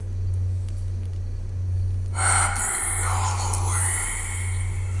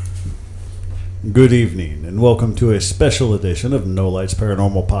Good evening, and welcome to a special edition of No Lights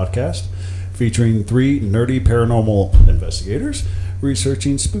Paranormal Podcast, featuring three nerdy paranormal investigators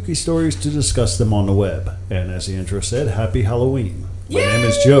researching spooky stories to discuss them on the web. And as the intro said, happy Halloween. My name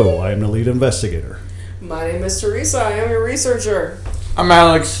is Joe. I am the lead investigator. My name is Teresa. I am your researcher. I'm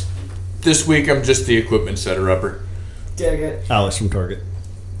Alex. This week I'm just the equipment setter-upper. Dig it. Alex from Target.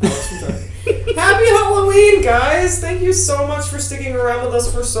 Happy Halloween, guys! Thank you so much for sticking around with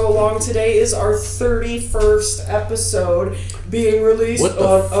us for so long. Today is our 31st episode, being released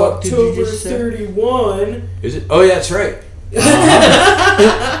on October 31. Is it? Oh, yeah, that's right.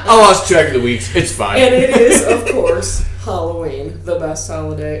 I lost track of the weeks. It's fine. And it is, of course, Halloween, the best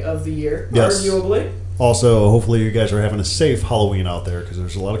holiday of the year, yes. Arguably. Also, hopefully you guys are having a safe Halloween out there, because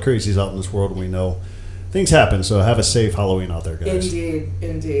there's a lot of crazies out in this world, and we know things happen, so have a safe Halloween out there, guys.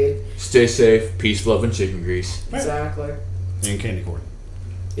 Indeed. Stay safe, peace, love, and chicken grease. Exactly. And candy corn.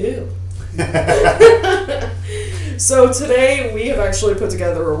 Ew. So today we have actually put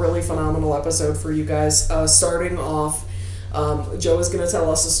together a really phenomenal episode for you guys. Starting off, Joe is going to tell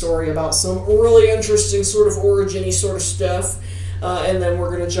us a story about some really interesting sort of origin-y sort of stuff. And then we're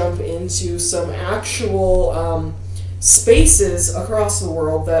going to jump into some actual spaces across the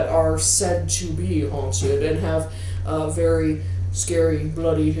world that are said to be haunted and have very scary,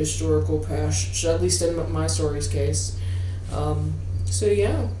 bloody, historical past, at least in my story's case. So,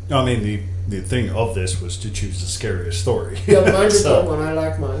 yeah. I mean, the thing of this was to choose the scariest story. Yeah, mine's a good one. I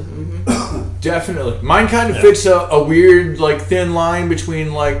like mine. Mm-hmm. Definitely. Mine kind of fits a weird, thin line between,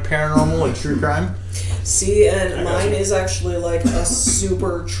 paranormal and true crime. See, and mine is actually, a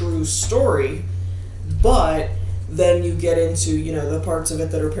super true story, but then you get into, the parts of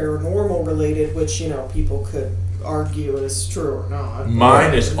it that are paranormal related, which, people could argue is true or not.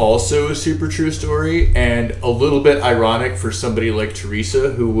 Mine is also a super true story, and a little bit ironic for somebody like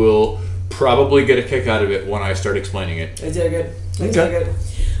Teresa, who will probably get a kick out of it when I start explaining it. I dig it.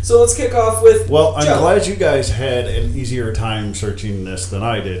 So let's kick off with Well, I'm Joe. glad you guys had an easier time searching this than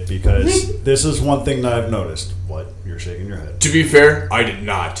I did, because this is one thing that I've noticed. What? You're shaking your head. To be fair, I did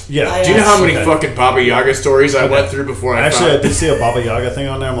not. Yeah. Do you know how many fucking Baba Yaga stories I went through before I Actually, found I did see a Baba Yaga thing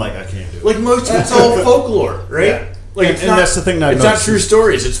on there. I'm like, I can't do it. most of it's all folklore, right? Yeah. And that's the thing that I've it's not noticed. true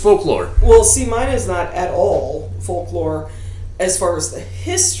stories, it's folklore. Well, see, mine is not at all folklore as far as the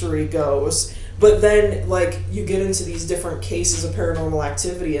history goes. But then, you get into these different cases of paranormal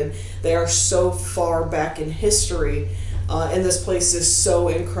activity, and they are so far back in history, and this place is so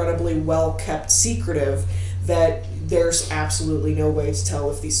incredibly well-kept secretive that there's absolutely no way to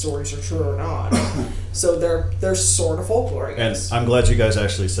tell if these stories are true or not. So they're sort of folklore, I guess. And I'm glad you guys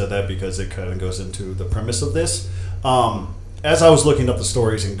actually said that, because it kind of goes into the premise of this. As I was looking up the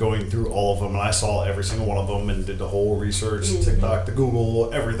stories and going through all of them, and I saw every single one of them and did the whole research, TikTok, the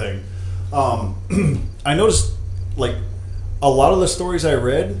Google, everything, I noticed, a lot of the stories I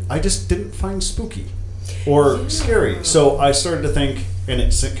read, I just didn't find spooky or scary. So I started to think, and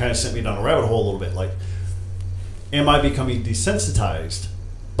it kind of sent me down a rabbit hole a little bit, am I becoming desensitized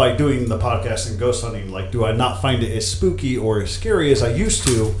by doing the podcast and ghost hunting? Do I not find it as spooky or as scary as I used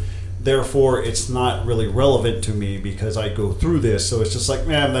to? Therefore, it's not really relevant to me because I go through this. So it's just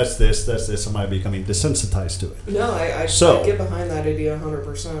man, that's this. Am I becoming desensitized to it? No, I get behind that idea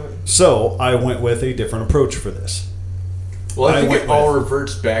 100%. So I went with a different approach for this. Well, I think it all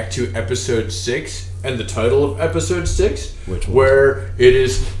reverts back to episode 6 and the title of episode 6, where it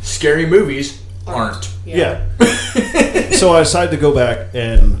is Scary Movies Aren't. Yeah. So I decided to go back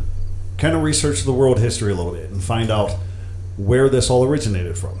and kind of research the world history a little bit and find out where this all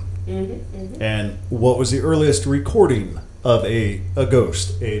originated from. And what was the earliest recording of a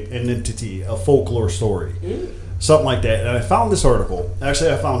ghost, an entity, a folklore story, something like that. And I found this article.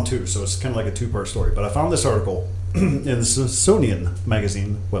 Actually, I found two, so it's kind of like a two-part story. But I found this article in the Smithsonian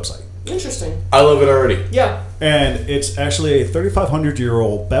Magazine website. Interesting. I love it already. Yeah. And it's actually a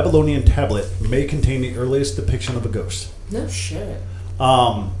 3,500-year-old Babylonian tablet may contain the earliest depiction of a ghost. No shit.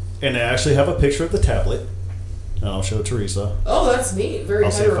 And I actually have a picture of the tablet. And I'll show Teresa. Oh, that's neat. Very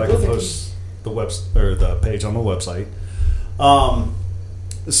I'll see if I can hieroglyphic. post the page on the website.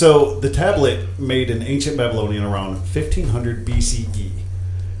 So the tablet made in ancient Babylonian around 1500 BCE.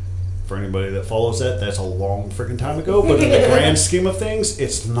 For anybody that follows that, that's a long freaking time ago. But in the grand scheme of things,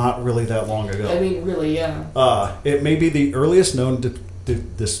 it's not really that long ago. I mean, really, yeah. It may be the earliest known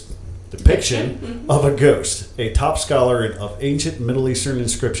depiction of a ghost. A top scholar of ancient Middle Eastern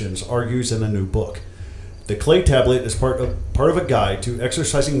inscriptions argues in a new book. The clay tablet is part of a guide to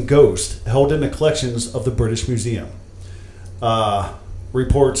exorcising ghosts held in the collections of the British Museum.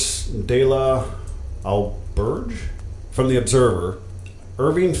 Reports De La Alberge from the Observer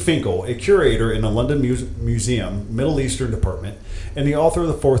Irving Finkel, a curator in the London Museum Middle Eastern Department, and the author of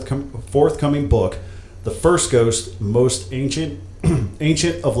the forthcoming book, The First Ghost, Most Ancient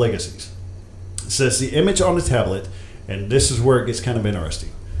of Legacies. It says the image on the tablet, and this is where it gets kind of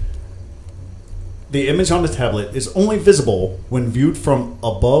interesting. The image on the tablet is only visible when viewed from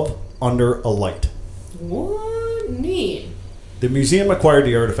above under a light. What? Neat. The museum acquired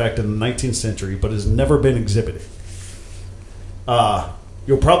the artifact in the 19th century, but has never been exhibited.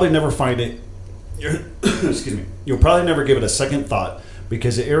 You'll probably never find it. Excuse me. You'll probably never give it a second thought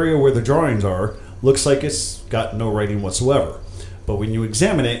because the area where the drawings are looks like it's got no writing whatsoever. But when you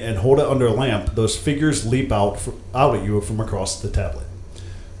examine it and hold it under a lamp, those figures leap out at you from across the tablet.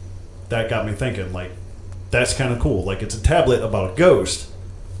 That got me thinking, like, that's kind of cool. Like, it's a tablet about a ghost,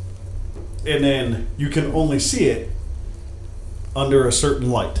 and then you can only see it under a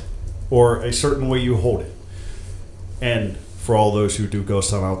certain light or a certain way you hold it. And for all those who do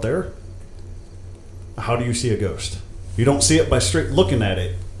ghost hunt out there, how do you see a ghost? You don't see it by straight looking at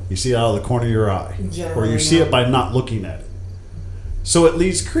it. You see it out of the corner of your eye. Generally, or you see it by not looking at it. So it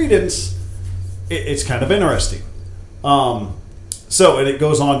leads credence. It's kind of interesting. And it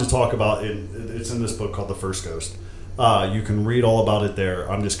goes on to talk about, it's in this book called The First Ghost. You can read all about it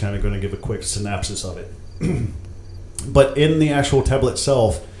there. I'm just kind of going to give a quick synopsis of it. But in the actual tablet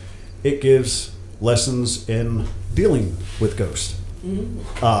itself, it gives lessons in dealing with ghosts.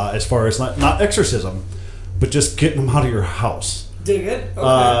 As far as not exorcism, but just getting them out of your house. Dig it?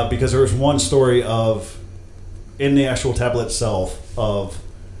 Okay. Because there was one story in the actual tablet itself, of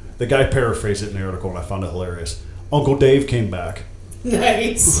the guy paraphrased it in the article, and I found it hilarious. Uncle Dave came back.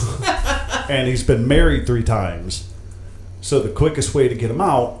 Nice. And he's been married 3 times. So the quickest way to get him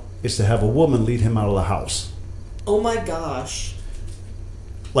out is to have a woman lead him out of the house. Oh my gosh.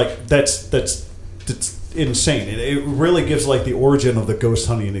 Like, that's insane. It really gives like the origin of the ghost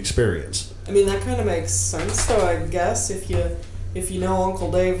hunting experience. I mean, that kind of makes sense, though, I guess, if you know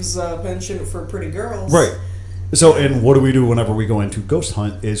Uncle Dave's penchant for pretty girls. Right. So, and what do we do whenever we go into ghost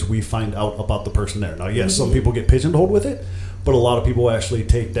hunt is we find out about the person there. Now, yes, some people get pigeonholed with it, but a lot of people actually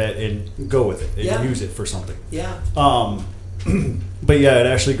take that and go with it and use it for something. Yeah. But yeah, it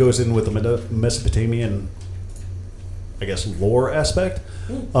actually goes in with the Mesopotamian, I guess, lore aspect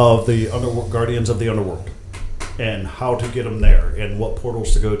of the guardians of the underworld and how to get them there and what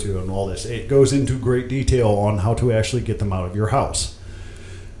portals to go to and all this. It goes into great detail on how to actually get them out of your house.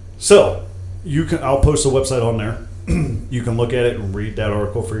 So I'll post a website on there. You can look at it and read that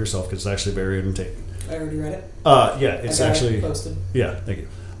article for yourself because it's actually very entertaining. I already read it. Yeah, it's actually posted. Yeah, thank you.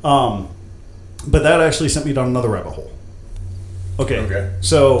 But that actually sent me down another rabbit hole. Okay.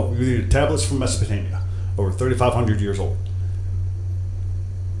 So tablets from Mesopotamia, over 3,500 years old.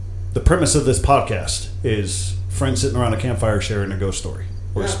 The premise of this podcast is friends sitting around a campfire sharing a ghost story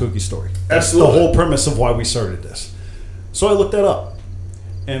or a spooky story. That's Absolutely. The whole premise of why we started this. So I looked that up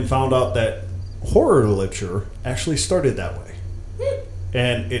and found out that horror literature actually started that way.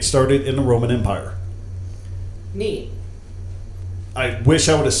 And it started in the Roman Empire. Neat. I wish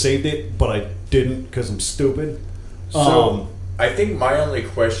I would have saved it, but I didn't because I'm stupid. So I think my only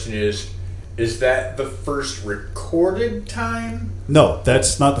question is that the first recorded time? No,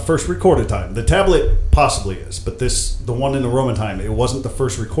 that's not the first recorded time. The tablet possibly is, but the one in the Roman time, it wasn't the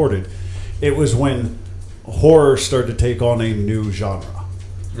first recorded. It was when horror started to take on a new genre.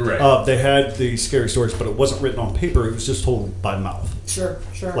 Right. They had the scary stories, but it wasn't written on paper. It was just told by mouth. Sure.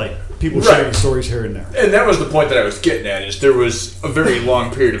 Like people sharing stories here and there. And that was the point that I was getting at, is there was a very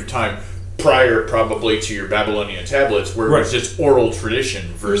long period of time prior probably to your Babylonian tablets where it was just oral tradition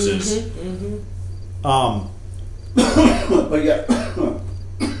versus... But yeah.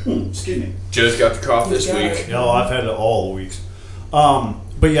 Excuse me. Joe's got the cough this week. No, I've had it all the weeks.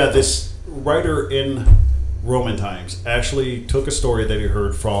 But yeah, this writer in Roman times actually took a story that he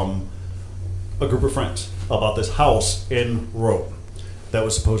heard from a group of friends about this house in Rome that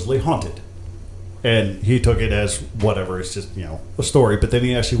was supposedly haunted. And he took it as whatever, it's just, a story. But then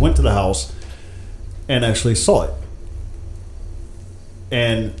he actually went to the house and actually saw it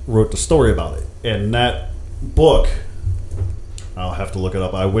and wrote the story about it. And that book, I'll have to look it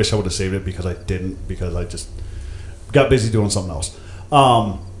up. I wish I would have saved it because I didn't, because I just got busy doing something else.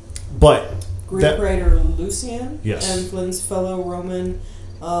 But Greek writer Lucian, yes, and Flynn's fellow Roman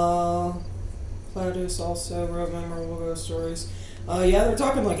Plautus also wrote memorable ghost stories. They're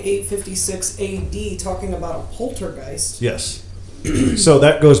talking like 856 AD, talking about a poltergeist. Yes. So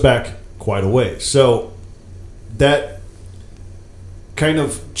that goes back quite a way. So that kind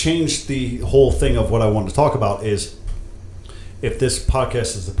of changed the whole thing of what I wanted to talk about is, if this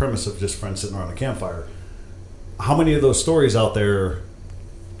podcast is the premise of just friends sitting around a campfire, how many of those stories out there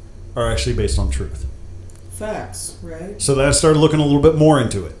are actually based on truth. Facts, right? So then I started looking a little bit more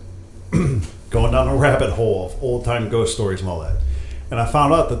into it, going down a rabbit hole of old-time ghost stories and all that. And I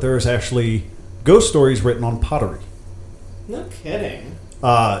found out that there is actually ghost stories written on pottery. No kidding.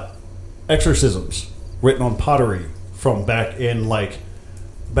 Exorcisms written on pottery from back in like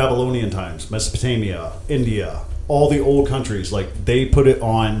Babylonian times, Mesopotamia, India, all the old countries. Like they put it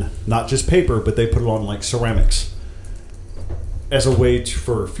on not just paper, but they put it on like ceramics as a way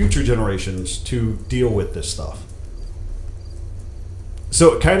for future generations to deal with this stuff.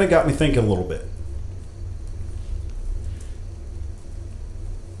 So it kind of got me thinking a little bit.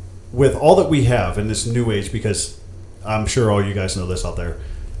 With all that we have in this new age, because I'm sure all you guys know this out there,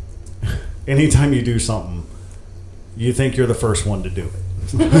 anytime you do something, you think you're the first one to do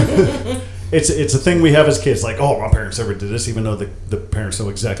it. It's a thing we have as kids, like, oh, my parents ever did this, even though the parents know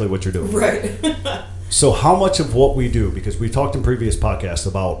exactly what you're doing. Right. So how much of what we do, because we talked in previous podcasts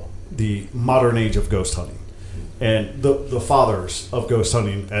about the modern age of ghost hunting and the fathers of ghost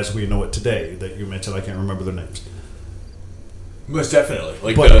hunting as we know it today that you mentioned, I can't remember their names. Most definitely.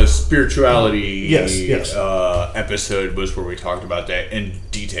 Like the spirituality yes. Episode was where we talked about that in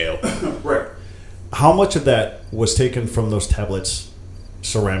detail. Right. How much of that was taken from those tablets,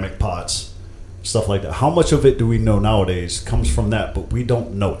 ceramic pots, stuff like that? How much of it do we know nowadays comes from that, but we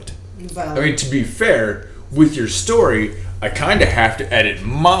don't know it? I mean, to be fair, with your story, I kind of have to edit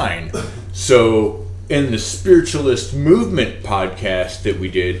mine. So in the Spiritualist Movement podcast that we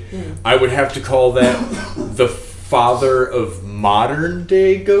did, I would have to call that the father of modern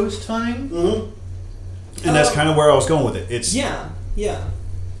day ghost hunting. Mm-hmm. And that's kind of where I was going with it. It's yeah.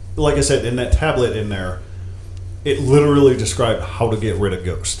 Like I said, in that tablet in there, it literally described how to get rid of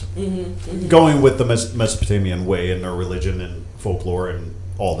ghosts. Going with the Mesopotamian way and their religion and folklore and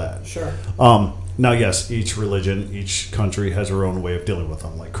all that. Sure. Now, yes, each religion, each country has their own way of dealing with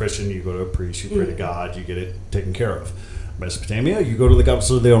them. Like Christian, you go to a priest, you pray to God, you get it taken care of. Mesopotamia, you go to the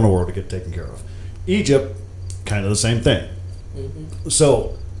goddess of the underworld to get taken care of. Egypt, kind of the same thing.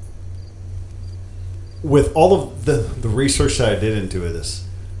 So, with all of the research that I did into this,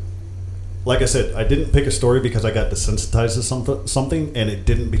 like I said, I didn't pick a story because I got desensitized to something and it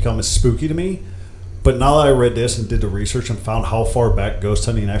didn't become as spooky to me. But now that I read this and did the research and found how far back ghost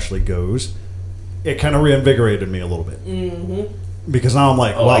hunting actually goes, it kind of reinvigorated me a little bit. Because now I'm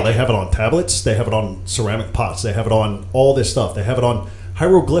like, wow, they have it on tablets, they have it on ceramic pots, they have it on all this stuff, they have it on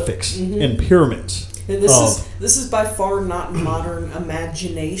hieroglyphics and pyramids. And this is by far not modern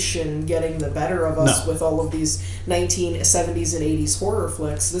imagination getting the better of us with all of these 1970s and 80s horror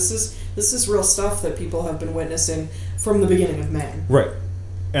flicks. This is real stuff that people have been witnessing from the beginning of man. Right.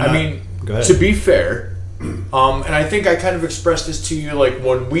 And I mean, to be fair, and I think I kind of expressed this to you like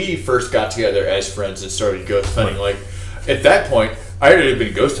when we first got together as friends and started ghost hunting. Like at that point, I had already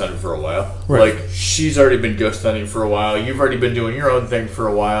been ghost hunting for a while. Right. Like she's already been ghost hunting for a while. You've already been doing your own thing for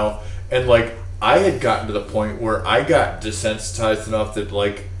a while, and like I had gotten to the point where I got desensitized enough that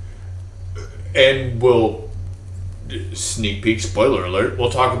like, and we'll sneak peek, spoiler alert.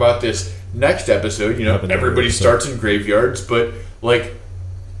 We'll talk about this next episode. You know, everybody starts in graveyards, but like.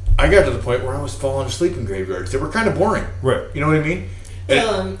 I got to the point where I was falling asleep in graveyards. They were kind of boring. Right. You know what I mean?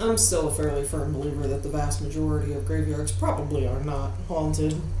 Yeah, I'm still a fairly firm believer that the vast majority of graveyards probably are not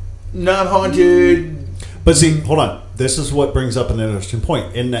haunted. Not haunted. But see, hold on. This is what brings up an interesting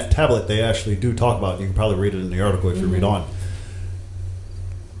point. In that tablet, they actually do talk about, you can probably read it in the article if you read on,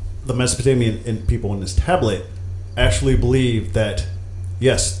 the Mesopotamian people in this tablet actually believe that,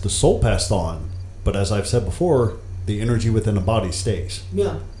 yes, the soul passed on, but as I've said before, the energy within the body stays.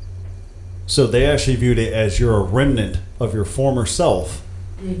 Yeah. So they actually viewed it as you're a remnant of your former self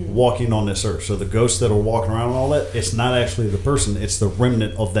walking on this earth. So the ghosts that are walking around and all that, it's not actually the person, it's the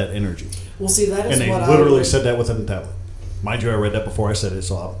remnant of that energy. Well, see, that is and what they literally said that within the tablet. Mind you, I read that before I said it,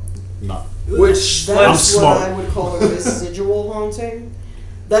 so I'm not. Which that's what I would call a residual haunting.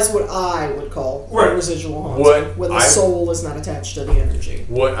 That's what I would call a residual haunting, when the soul is not attached to the energy.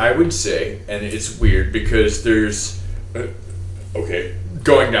 What I would say, and it's weird because there's,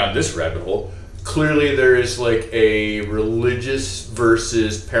 going down this rabbit hole, clearly there is like a religious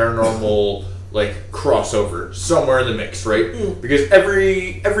versus paranormal like crossover somewhere in the mix, right? Because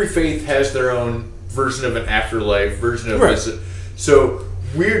every faith has their own version of an afterlife, version of this. So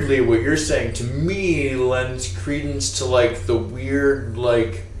weirdly, what you're saying to me lends credence to like the weird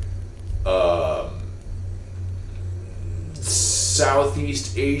like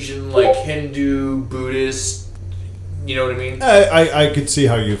Southeast Asian like Hindu Buddhist. You know what I mean? I could see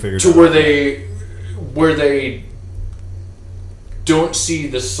how you figured to where they don't see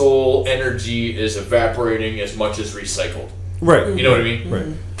the soul energy as evaporating as much as recycled. Right. You know what I mean? Right.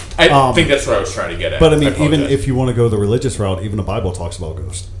 I think that's what I was trying to get at. But I mean, even apologize. if you want to go the religious route, even the Bible talks about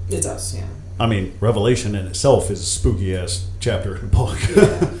ghosts. It does, yeah. I mean, Revelation in itself is a spooky ass chapter in the book.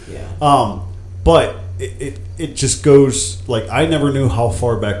 Yeah. But it just goes, like, I never knew how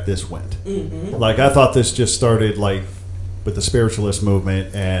far back this went. Mm-hmm. Like, I thought this just started, like, with the spiritualist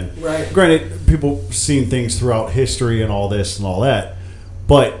movement. And Right. granted, people seen things throughout history and all this and all that.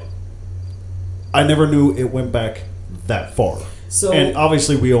 But I never knew it went back that far. So, And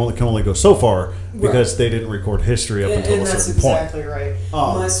obviously, we can only go so far because they didn't record history up until and a that's certain point. exactly right.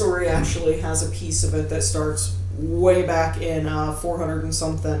 My story actually has a piece of it that starts way back in 400 and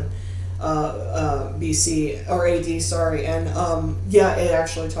something BC or AD, sorry. And it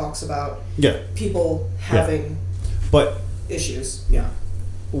actually talks about people having But issues. Yeah.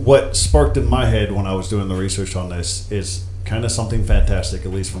 what sparked in my head when I was doing the research on this is kind of something fantastic,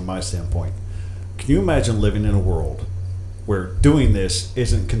 at least from my standpoint. Can you imagine living in a world where doing this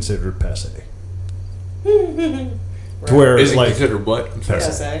isn't considered passe? To where, Is it like, considered what? I'm sorry.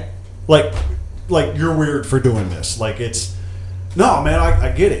 PSA. like you're weird for doing this. Like, it's no, man.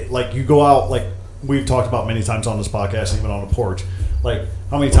 I get it. Like, you go out, like we've talked about many times on this podcast, even on the porch. Like,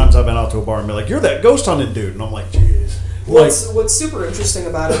 how many times I've been out to a bar and be like, "You're that ghost hunting dude," and I'm like, "Jeez." Like, What's super interesting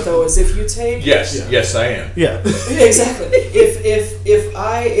about it though is if you take Yes, I am. yeah, exactly.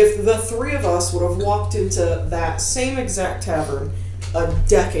 If the three of us would have walked into that same exact tavern a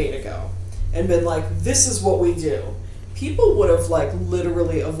decade ago and been like, "This is what we do," people would have like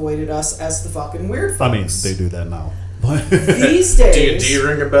literally avoided us as the fucking weird folks. I mean, they do that now. These days, D&D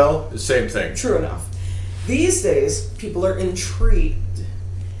ring a bell? The same thing. true enough. These days, people are intrigued.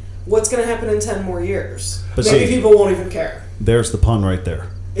 What's going to happen in 10 more years? But Maybe see- people won't even care. There's the pun right there.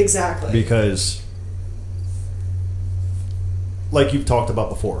 Exactly. Because, like you've talked about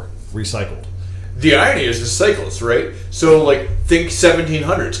before, recycled. The irony is the cycles, right? So, like, think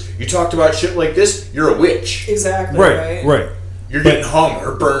 1700s. You talked about shit like this, you're a witch. Exactly. Right. You're getting hung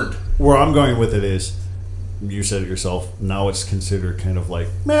or burned. Where I'm going with it is, you said it yourself, now it's considered kind of like,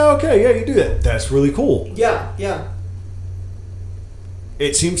 man, okay, yeah, you do that. That's really cool. Yeah.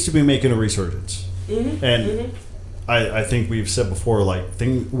 It seems to be making a resurgence. Mm-hmm. And I think we've said before, like,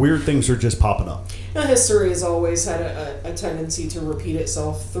 weird things are just popping up. Now, history has always had a tendency to repeat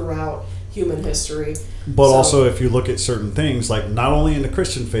itself throughout human history. But So- also, if you look at certain things, like not only in the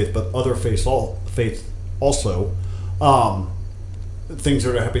Christian faith, but other faiths also, things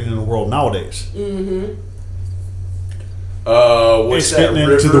that are happening in the world nowadays. Mm-hmm. What's It's that getting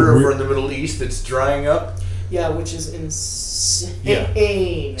into river the over in the Middle East that's drying up? Yeah, which is insane.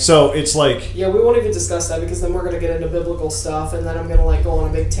 Yeah. So it's like, Yeah, we won't even discuss that because then we're going to get into biblical stuff, and then I'm going to like go on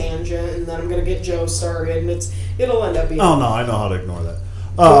a big tangent, and then I'm going to get Joe started, and it'll end up being oh no, I know how to ignore that.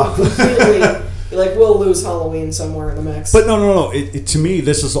 completely like we'll lose Halloween somewhere in the mix. But no. To me,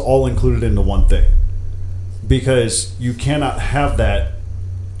 this is all included into one thing, because you cannot have that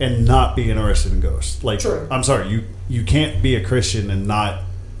and not be interested in ghosts. Like, True. I'm sorry, you can't be a Christian and not.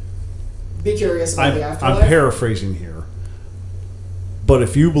 Be curious about the I'm afterlife. paraphrasing here, but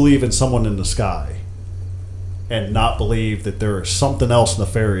if you believe in someone in the sky and not believe that there is something else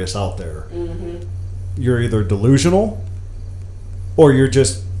nefarious out there, you're either delusional or you're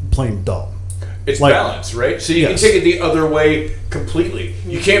just plain dumb. It's Like- balance, right? So you Yes. can take it the other way completely.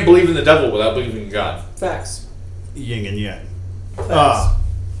 You can't believe in the devil without believing in God. Facts. Yin and yang. Facts.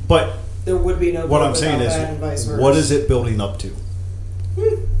 But There would be no what good I'm saying without that and vice is, versa. what is it building up to?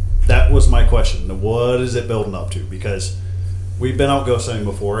 That was my question. What is it building up to? Because we've been out ghost hunting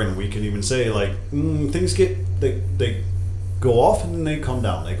before, and we can even say, like, things they go off and then they come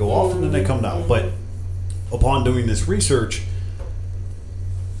down. They go off and then they come down. But upon doing this research,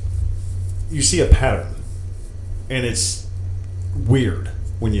 you see a pattern, and it's weird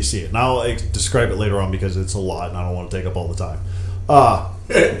when you see it. And I'll describe it later on because it's a lot, and I don't want to take up all the time.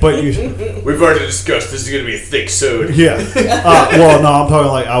 But you, We've already discussed this is going to be a thick sode. yeah. Well, no, I'm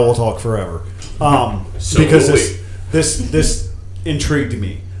talking like I will talk forever. So Because will we. this intrigued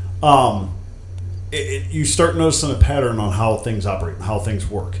me. You start noticing a pattern on how things operate and how things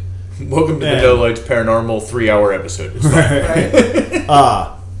work. Welcome to the And- Daylights Paranormal 3-hour episode. It's fine.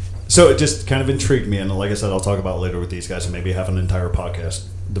 Right. So it just kind of intrigued me, and like I said, I'll talk about it later with these guys, and maybe have an entire podcast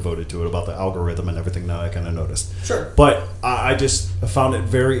devoted to it about the algorithm and everything that I kind of noticed. Sure. But I just found it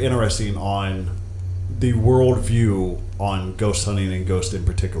very interesting on the worldview on ghost hunting and ghost in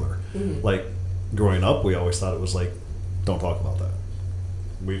particular. Like, growing up, we always thought it was like, don't talk about that.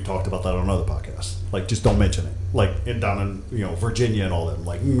 We've talked about that on other podcasts. Like, just don't mention it. Like, down in Virginia and all that.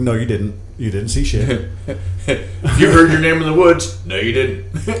 Like, no, you didn't. You didn't see shit. You heard your name in the woods? No, you didn't.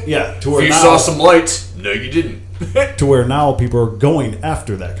 Yeah. To If where you now, saw some lights? No, you didn't. to where now people are going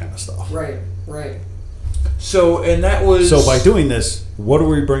after that kind of stuff. Right. Right. So, and that was... So by doing this, what are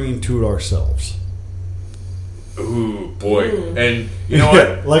we bringing to ourselves? Ooh, boy. And you know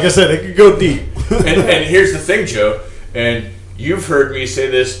what? Like I said, it could go deep. and here's the thing, Joe, and you've heard me say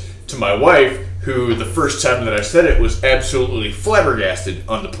this to my wife, who the first time that I said it was absolutely flabbergasted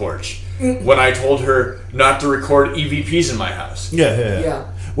on the porch when I told her not to record EVPs in my house.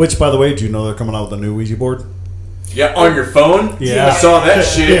 Yeah. Which, by the way, do you know they're coming out with a new Ouija board? Yeah, on your phone? Yeah. I saw that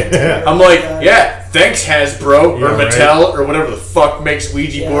shit. Yeah. I'm like, yeah, thanks Hasbro or Yeah, Mattel or whatever the fuck makes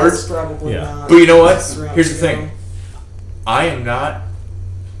Ouija boards. Probably Yeah. not. But you know what? That's right, Here's the you know. thing. I am not,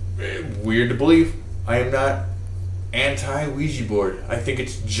 weird to believe, I am not anti-Ouija board. I think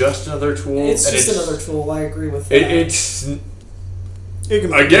it's just another tool. It's and just another tool. I agree with that. It's, It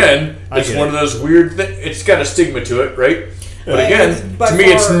can- again, I it's get one it. of those weird things. It's got a stigma to it, right? But Yeah. again, By to me,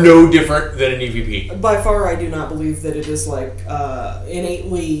 it's far- no different than an E EVP. By far, I do not believe that it is like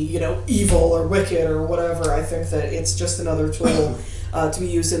innately, evil or wicked or whatever. I think that it's just another tool to be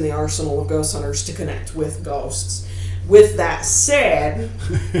used in the arsenal of ghost hunters to connect with ghosts. With that said,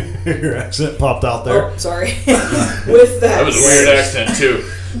 Your accent popped out there. oh, sorry. With that, That was a weird accent, too.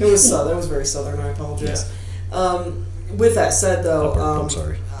 It was that was very southern. I apologize. With that said, though, I'm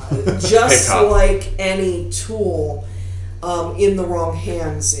sorry. just Hey, cop. like any tool, in the wrong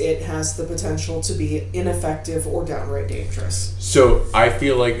hands, it has the potential to be ineffective or downright dangerous. So I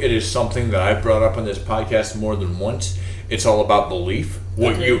feel like it is something that I've brought up on this podcast more than once. It's all about belief.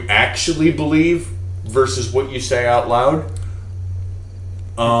 What Okay. you actually believe versus what you say out loud.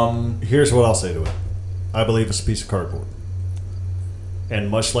 Here's what I'll say to it. I believe it's a piece of cardboard. And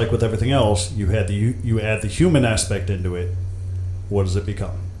much like with everything else, you add the human aspect into it. What does it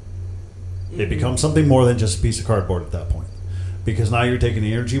become? It becomes something more than just a piece of cardboard at that point. Because now you're taking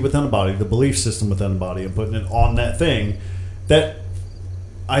the energy within the body, the belief system within the body, and putting it on that thing that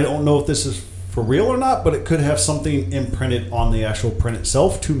I don't know if this is for real or not, but it could have something imprinted on the actual print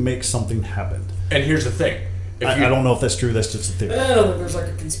itself to make something happen. And here's the thing. If I don't know if that's true. That's just a theory. I don't think there's like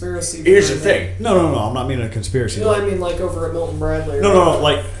a conspiracy. Here's the behind thing. No. I'm not meaning a conspiracy. that. I mean like over at Milton Bradley. Or No,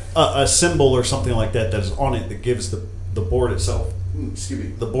 like a symbol or something like that is on it that gives the board itself,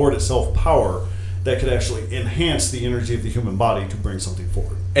 the board itself power that could actually enhance the energy of the human body to bring something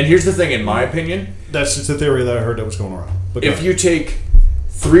forward. And here's the thing, in my opinion. That's just a theory that I heard that was going around. But If you take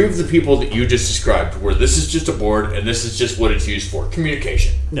 3 of the people that you just described, where this is just a board and this is just what it's used for,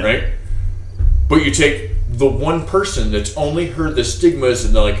 communication, Yeah. right? But you take the one person that's only heard the stigmas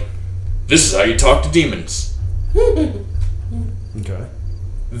and they're like, this is how you talk to demons. Okay.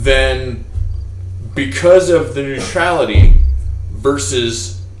 Then because of the neutrality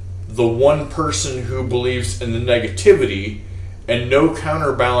versus the one person who believes in the negativity and no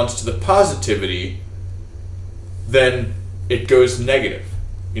counterbalance to the positivity, then it goes negative.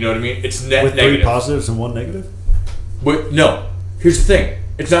 You know what I mean? It's net With negative. 3 positives and 1 negative? But no, here's the thing.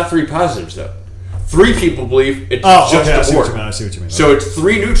 It's not 3 positives though. 3 people believe it's Oh, just okay. I a see board. what you mean. I see what you mean. So it's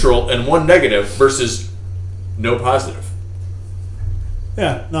 3 neutral and 1 negative versus no positive.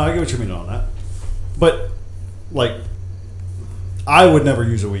 Yeah, no, I get what you mean on that. But, like, I would never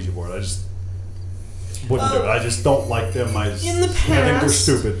use a Ouija board. I just wouldn't do it. I just don't like them. I think they're past-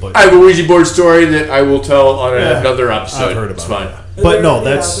 stupid. But I have a Ouija board story that I will tell on Yeah, another episode. I've heard It's about fine. it. But no,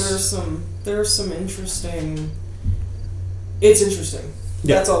 that's there's some interesting. It's interesting.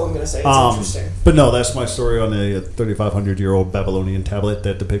 Yeah. That's all I'm gonna say. It's interesting. But no, that's my story on a 3,500-year-old Babylonian tablet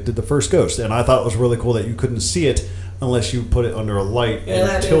that depicted the first ghost, and I thought it was really cool that you couldn't see it unless you put it under a light Yeah, and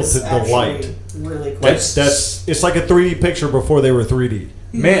that tilted is the actually light. really cool. Like that's it's like a 3D picture before they were 3D.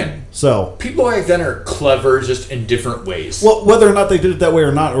 Man, So, people back then are clever just in different ways. well, whether or not they did it that way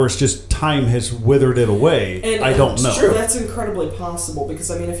or not, or it's just time has withered it away, And I don't know. Sure, that's incredibly possible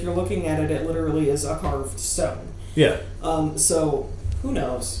because I mean, if you're looking at it, it literally is a carved stone. Yeah. So who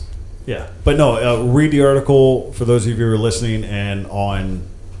knows? Yeah, but no. Read the article for those of you who are listening, and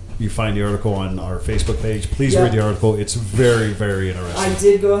you find the article on our Facebook page. Please Yeah. read the article. It's very, very interesting. I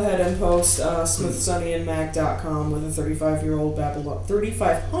did go ahead and post SmithsonianMag.com with a 3,500-year-old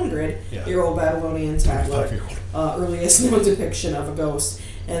Babylonian tablet, 35-year-old. earliest known depiction of a ghost.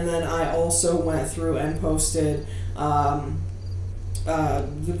 And then I also went through and posted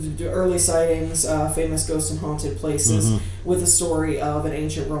the early sightings, famous ghosts and haunted places, with a story of an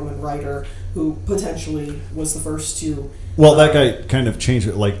ancient Roman writer who potentially was the first to. Well, that guy kind of changed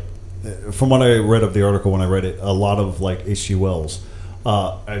it. Like, from what I read of the article when I read it, a lot of like H.G. Wells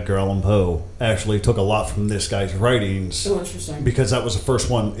Edgar Allan Poe actually took a lot from this guy's writings. Oh, interesting. Because that was the first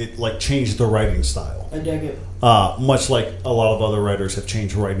one. It like changed the writing style. I dig it. Much like a lot of other writers have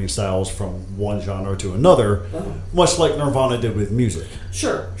changed writing styles from one genre to another. Much like Nirvana did with music.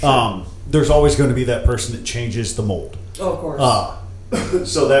 Sure. There's always going to be that person that changes the mold. Oh, of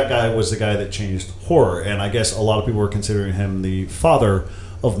course. So that guy was the guy that changed horror, and I guess a lot of people were considering him the father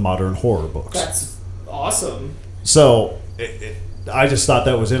of modern horror books. That's awesome. So I just thought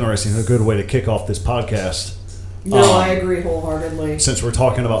that was interesting, a good way to kick off this podcast. No, I agree wholeheartedly. Since we're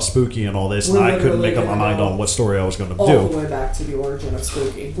talking about spooky and all this, and I couldn't make up my mind on what story I was going to do. All the way back to the origin of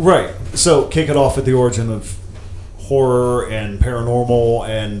spooky. Right. So kick it off at the origin of horror and paranormal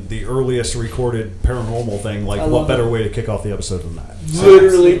and the earliest recorded paranormal thing. Like, what better way to kick off the episode than that?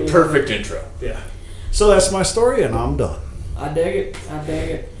 Literally perfect intro. Yeah. So that's my story, and I'm done. I dig it. I dig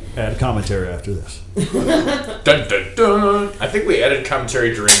it. Add commentary after this. Dun, dun, dun. I think we added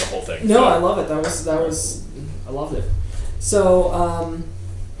commentary during the whole thing. No, so. I love it. That was I loved it. So,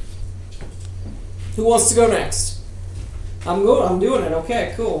 who wants to go next? I'm doing it.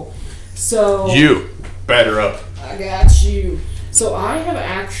 Okay, cool. So You batter up. I got you. So I have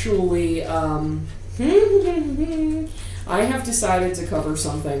actually I have decided to cover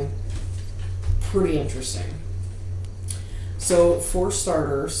something pretty interesting. So for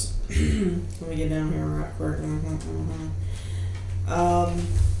starters, let me get down here right quick.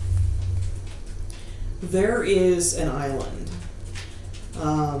 There is an island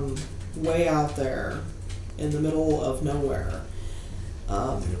way out there in the middle of nowhere,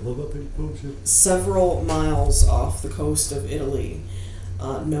 several miles off the coast of Italy,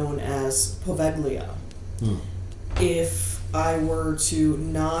 known as Poveglia. If I were to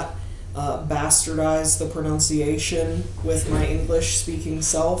not bastardize the pronunciation with my English-speaking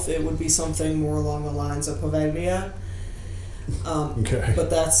self, it would be something more along the lines of Poveglia. Okay. But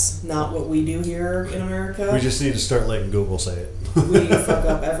that's not what we do here in America. We just need to start letting Google say it. We fuck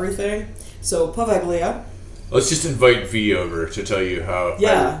up everything. So, Poveglia. Let's just invite V over to tell you how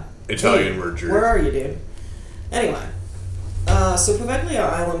Italian words are. Where are you, dude? Anyway, so Poveglia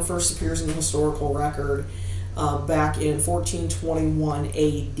Island first appears in the historical record back in 1421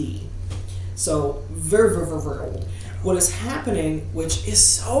 AD. So, very, very, very, very old. What is happening, which is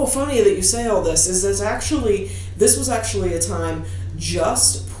so funny that you say all this, is this was actually a time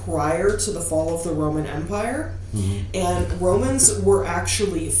just prior to the fall of the Roman Empire, and Romans were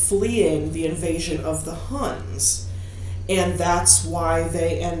actually fleeing the invasion of the Huns, and that's why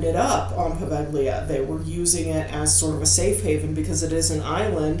they ended up on Poveglia. They were using it as sort of a safe haven because it is an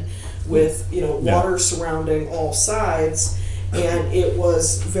island with water surrounding all sides. And it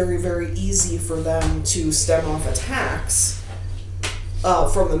was very, very easy for them to stem off attacks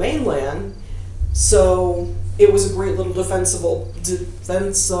from the mainland. So it was a great little defensible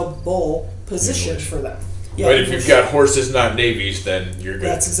position for them. Yeah, but if you've got horses, not navies, then you're good.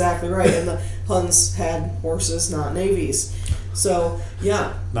 That's exactly right. And the Huns had horses, not navies. So,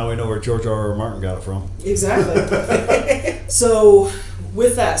 yeah. Now we know where George R. R. Martin got it from. Exactly. So,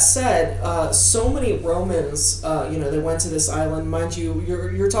 with that said, so many Romans, they went to this island. Mind you,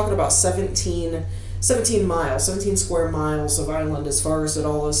 you're talking about 17 square miles of island as far as it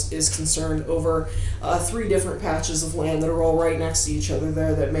all is concerned, over 3 different patches of land that are all right next to each other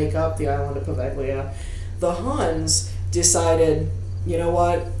there that make up the island of Poveglia. The Huns decided, you know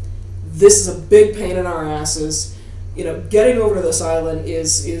what, this is a big pain in our asses. Getting over to this island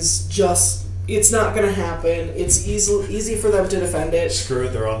is just, it's not going to happen. It's easy for them to defend it. Screw it,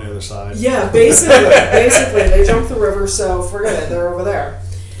 they're on the other side. Yeah, basically, they jumped the river, so forget it. They're over there.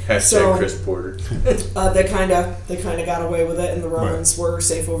 Hashtag Chris Porter. They kind of got away with it, and the Romans were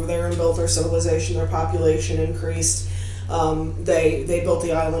safe over there and built their civilization. Their population increased. They built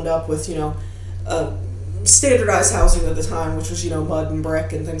the island up with standardized housing at the time, which was mud and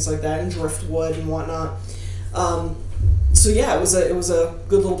brick and things like that, and driftwood and whatnot. So yeah, it was a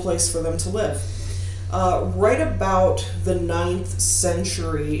good little place for them to live. Right about the 9th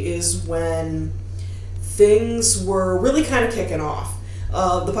century is when things were really kind of kicking off.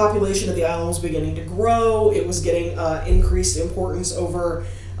 The population of the island was beginning to grow. It was getting increased importance over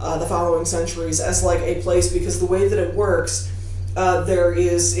the following centuries as like a place, because the way that it works,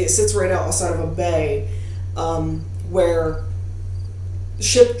 it sits right outside of a bay where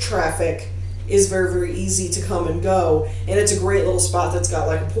ship traffic is very, very easy to come and go, and it's a great little spot that's got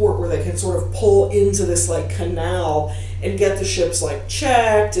like a port where they can sort of pull into this like canal and get the ships like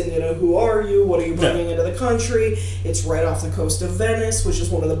checked, and who are you, what are you bringing into the country. It's right off the coast of Venice, which is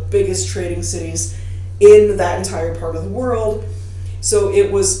one of the biggest trading cities in that entire part of the world. So it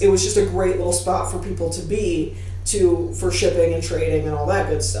was just a great little spot for people to be, for shipping and trading and all that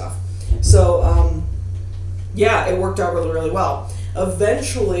good stuff. So yeah, it worked out really, really well.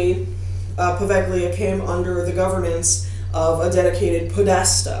 Eventually, Poveglia came under the governance of a dedicated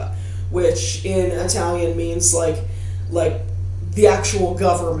podesta, which in Italian means like the actual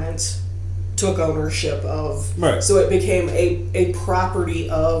government took ownership of. Right. So it became a property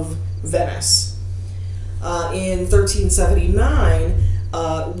of Venice. In 1379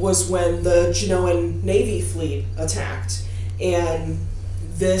 was when the Genoan Navy fleet attacked, and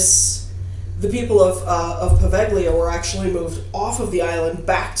the people of Poveglia were actually moved off of the island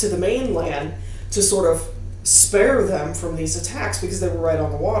back to the mainland to sort of spare them from these attacks because they were right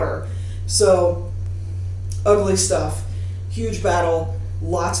on the water. So, ugly stuff. Huge battle,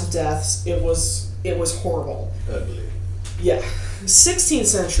 lots of deaths. It was horrible. Ugly. Yeah. 16th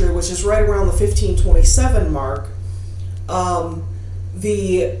century, which is right around the 1527 mark,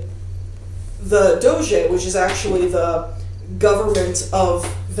 the Doge, which is actually the government of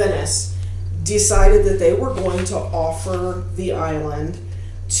Venice, decided that they were going to offer the island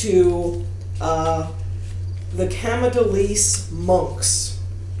to the Camaldolese monks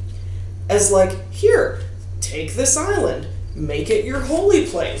as like, here, take this island, make it your holy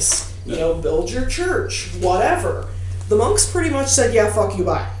place, you know, build your church, whatever. The monks pretty much said, yeah, fuck you,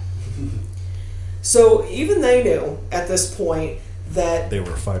 bye. So even they knew at this point that... They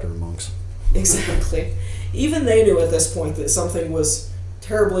were fighter monks. Exactly. Even they knew at this point that something was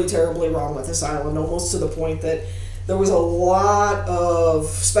terribly, terribly wrong with this island, almost to the point that there was a lot of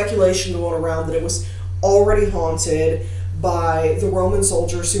speculation going around that it was already haunted by the Roman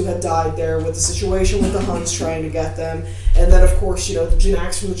soldiers who had died there, with the situation with the Huns trying to get them, and then of course, you know, the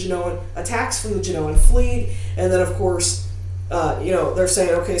attacks from the Genoan fleet, and then of course, you know, they're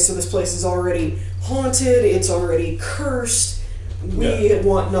saying, okay, so this place is already haunted, it's already cursed, we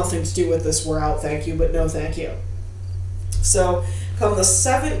want nothing to do with this, we're out, thank you, but no thank you. So, come the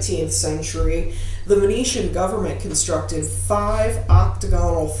 17th century, the Venetian government constructed 5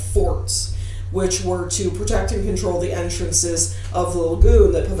 octagonal forts, which were to protect and control the entrances of the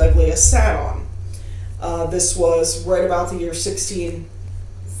lagoon that Poveglia sat on. This was right about the year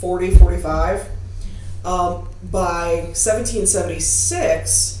 1640-45. By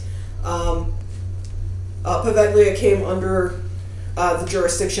 1776, Poveglia came under the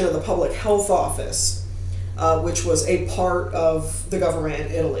jurisdiction of the Public Health Office, which was a part of the government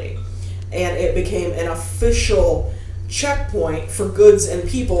in Italy. And it became an official checkpoint for goods and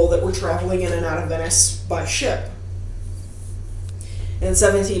people that were traveling in and out of Venice by ship. In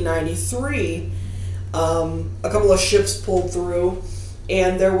 1793, a couple of ships pulled through,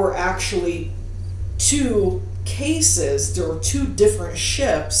 and there were actually 2 cases, there were 2 different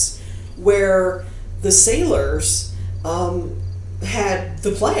ships where the sailors had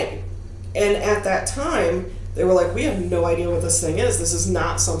the plague. And at that time, they were like, we have no idea what this thing is. This is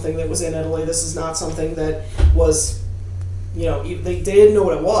not something that was in Italy. This is not something that was... You know, they didn't know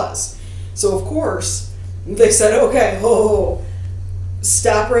what it was. So, of course, they said, okay,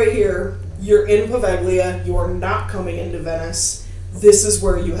 stop right here. You're in Poveglia. You are not coming into Venice. This is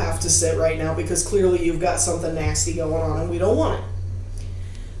where you have to sit right now because clearly you've got something nasty going on and we don't want it.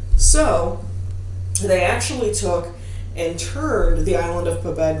 So, they actually took and turned the island of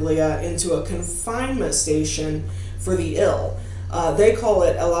Poveglia into a confinement station for the ill. They call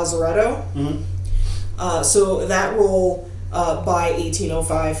it El Lazaretto. Mm-hmm. So that role... by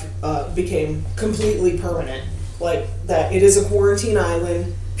 1805 became completely permanent. Like that, it is a quarantine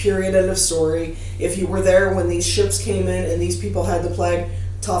island, period, end of story. If you were there when these ships came in and these people had the plague,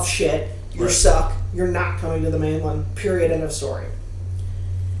 tough shit. You're stuck. You're not coming to the mainland, period, end of story.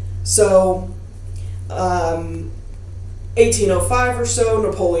 So, 1805 or so,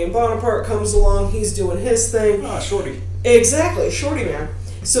 Napoleon Bonaparte comes along. He's doing his thing. Ah, Shorty. Exactly, Shorty man.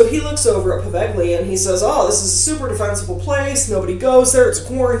 So he looks over at Poveglia and he says, oh, this is a super defensible place. Nobody goes there. It's a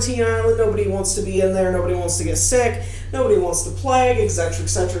quarantine island. Nobody wants to be in there. Nobody wants to get sick. Nobody wants the plague, etc.,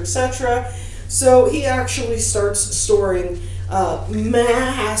 etc., etc. So he actually starts storing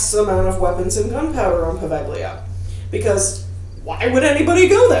mass amount of weapons and gunpowder on Poveglia. Because why would anybody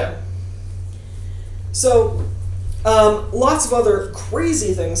go there? So lots of other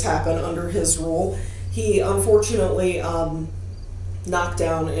crazy things happen under his rule. He unfortunately... knocked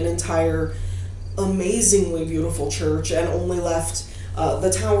down an entire amazingly beautiful church and only left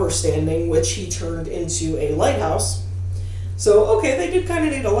the tower standing, which he turned into a lighthouse. So, okay, they did kind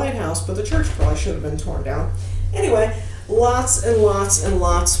of need a lighthouse, but the church probably should have been torn down. Anyway, lots and lots and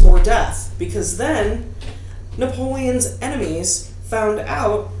lots more death, because then Napoleon's enemies found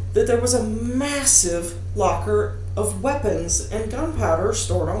out that there was a massive locker of weapons and gunpowder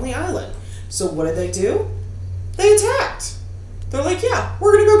stored on the island. So what did? they attacked. They're like, yeah,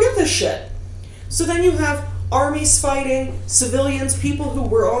 we're going to go get this shit. So then you have armies fighting, civilians, people who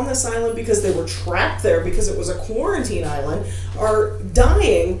were on this island because they were trapped there because it was a quarantine island, are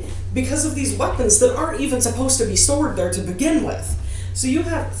dying because of these weapons that aren't even supposed to be stored there to begin with. So you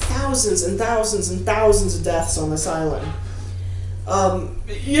have thousands and thousands and thousands of deaths on this island.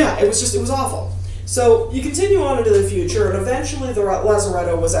 It was awful. So you continue on into the future, and eventually the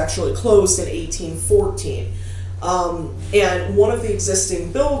Lazaretto was actually closed in 1814. And one of the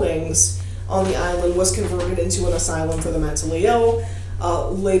existing buildings on the island was converted into an asylum for the mentally ill.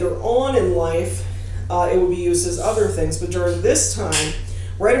 Later on in life, it would be used as other things, but during this time,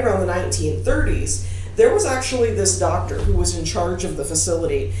 right around the 1930s, there was actually this doctor who was in charge of the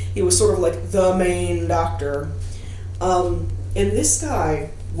facility. He was sort of like the main doctor. And this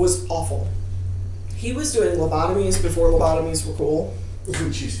guy was awful. He was doing lobotomies before lobotomies were cool.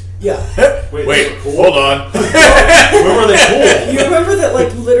 Jeez. Yeah. Wait, hold on. Remember they cool? You remember that,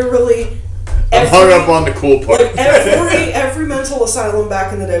 like, literally... I'm hung up on the cool part. Like, every mental asylum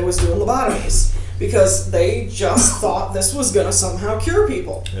back in the day was doing lobotomies. Because they just thought this was going to somehow cure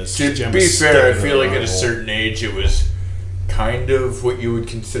people. To be fair, I feel like at a certain age it was kind of what you would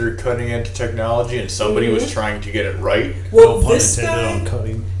consider cutting edge technology, and somebody was trying to get it right. Well, no pun intended on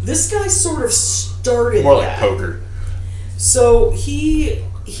cutting. This guy sort of started More like that. poker. So he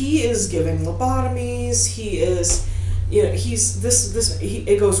is giving lobotomies. He is, he's this.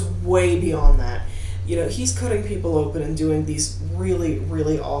 It goes way beyond that. He's cutting people open and doing these really,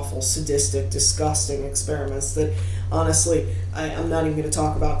 really awful, sadistic, disgusting experiments that, honestly, I'm not even going to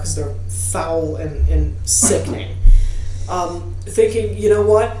talk about because they're foul and sickening. Thinking, you know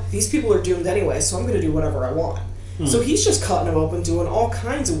what? These people are doomed anyway, so I'm going to do whatever I want. So he's just cutting them open, doing all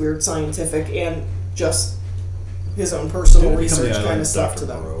kinds of weird scientific and just his own personal research kind of stuff to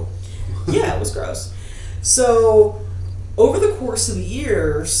them. Yeah, it was gross. So, over the course of the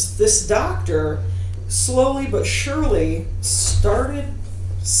years, this doctor slowly but surely started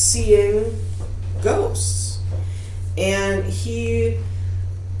seeing ghosts. And he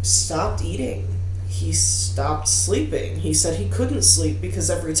stopped eating. He stopped sleeping. He said he couldn't sleep because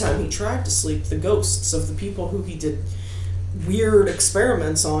every time he tried to sleep, the ghosts of the people who he did weird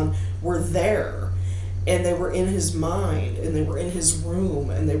experiments on were there. And they were in his mind, and they were in his room,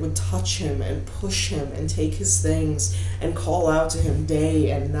 and they would touch him and push him and take his things and call out to him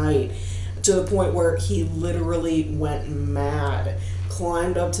day and night, to the point where he literally went mad,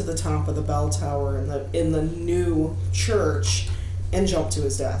 climbed up to the top of the bell tower in the new church, and jumped to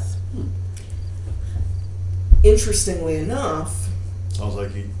his death. Interestingly enough... Sounds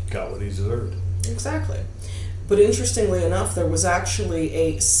like he got what he deserved. Exactly. But interestingly enough, there was actually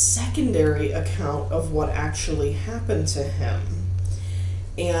a secondary account of what actually happened to him.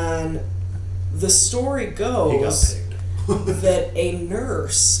 And the story goes that a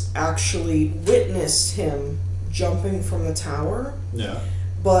nurse actually witnessed him jumping from the tower. Yeah.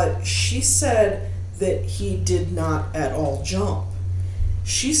 But she said that he did not at all jump.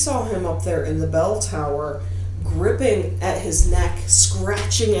 She saw him up there in the bell tower, gripping at his neck,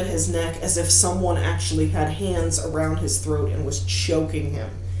 scratching at his neck as if someone actually had hands around his throat and was choking him.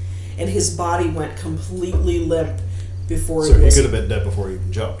 And his body went completely limp before he could have been dead before he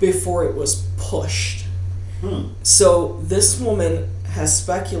even jumped. Before it was pushed. So this woman has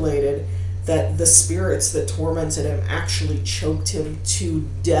speculated that the spirits that tormented him actually choked him to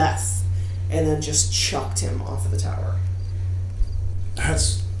death and then just chucked him off of the tower.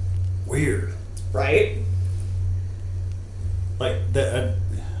 That's weird. Right? Like that,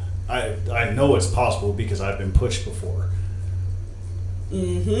 I know it's possible because I've been pushed before.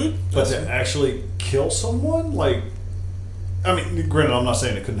 Mm-hmm. But to actually kill someone, like, I mean, granted, I'm not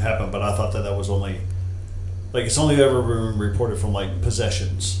saying it couldn't happen, but I thought that was only, like, it's only ever been reported from, like,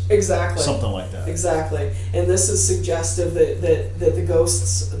 possessions. Exactly. Something like that. Exactly. And this is suggestive that the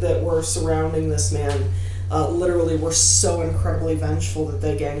ghosts that were surrounding this man literally were so incredibly vengeful that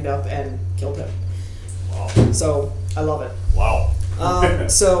they ganged up and killed him. Wow. So, I love it. Wow.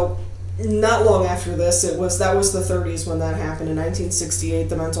 So, not long after this, that was the 30s when that happened. In 1968,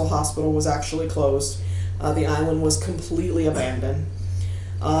 the mental hospital was actually closed. The island was completely abandoned.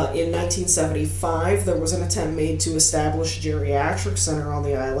 In 1975, there was an attempt made to establish a geriatric center on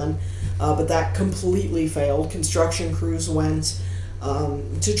the island, but that completely failed. Construction crews went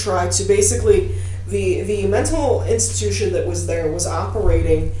to try to basically... The mental institution that was there was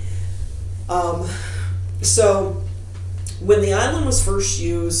operating... So, when the island was first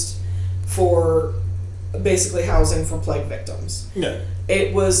used for basically housing for plague victims,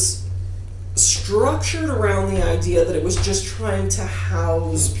 it was structured around the idea that it was just trying to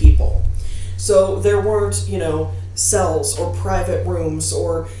house people. So there weren't, cells or private rooms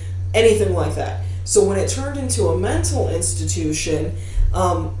or anything like that. So when it turned into a mental institution,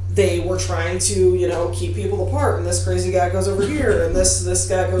 they were trying to, keep people apart, and this crazy guy goes over here, and this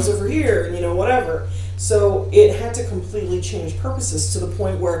guy goes over here, and whatever. So it had to completely change purposes to the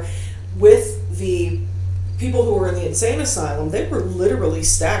point where, with the people who were in the insane asylum, they were literally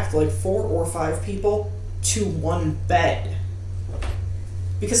stacked like 4 or 5 people to one bed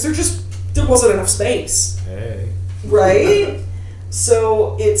because there wasn't enough space. Hey. Right?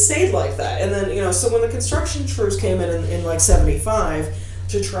 So it stayed like that. And then, so when the construction crews came in like 75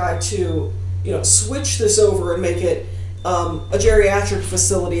 to try to, switch this over and make it a geriatric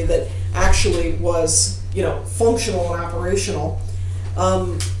facility that actually was, functional and operational,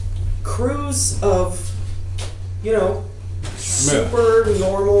 crews of, super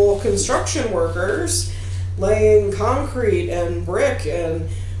normal construction workers laying concrete and brick and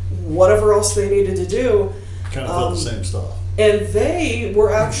whatever else they needed to do. Kind of felt the same stuff. And they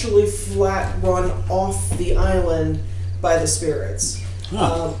were actually flat run off the island by the spirits.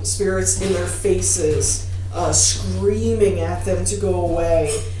 Huh. Spirits in their faces, screaming at them to go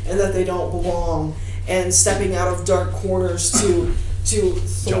away and that they don't belong, and stepping out of dark corners to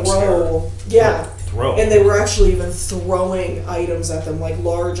throw. Yeah. Throw. And they were actually even throwing items at them, like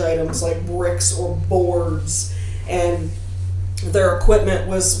large items like bricks or boards. And their equipment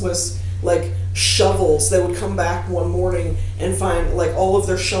was like shovels. They would come back one morning and find like all of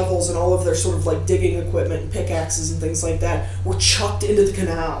their shovels and all of their sort of like digging equipment and pickaxes and things like that were chucked into the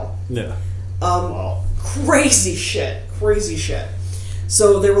canal. Yeah. Wow. Crazy shit.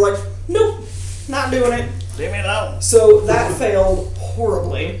 So they were like, nope, not doing it. Leave me alone. So that failed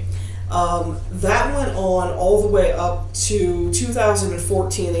horribly. That went on all the way up to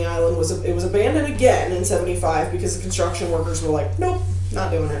 2014. The island was abandoned again in 75 because the construction workers were like, nope,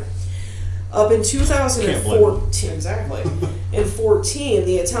 not doing it. Up in 2014, exactly. In 14,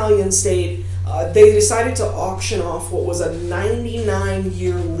 the Italian state they decided to auction off what was a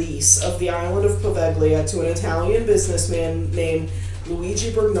 99-year lease of the island of Poveglia to an Italian businessman named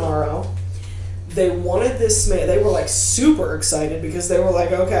Luigi Bergnaro. They wanted this man. They were like super excited because they were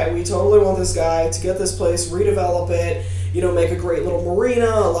like, okay, we totally want this guy to get this place, redevelop it, make a great little marina,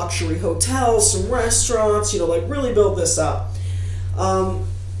 a luxury hotel, some restaurants, like really build this up.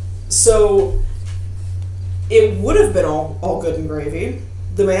 So it would have been all good and gravy.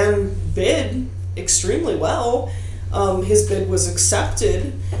 The man bid extremely well. His bid was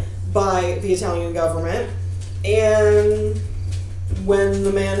accepted by the Italian government, and when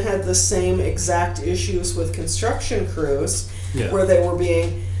the man had the same exact issues with construction crews, where they were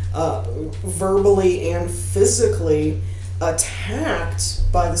being verbally and physically attacked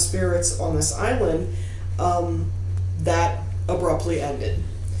by the spirits on this island, that abruptly ended.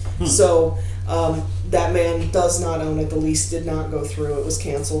 So that man does not own it. The lease did not go through. It was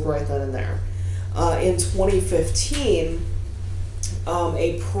canceled right then and there. In 2015,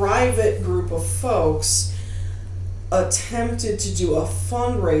 a private group of folks attempted to do a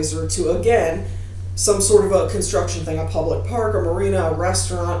fundraiser to, again, some sort of a construction thing, a public park, a marina, a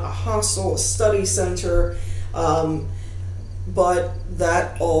restaurant, a hostel, a study center, but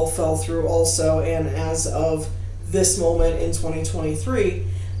that all fell through also, and as of this moment in 2023,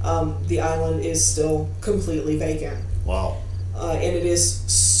 the island is still completely vacant. Wow. And it is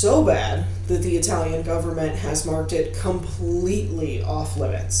so bad that the Italian government has marked it completely off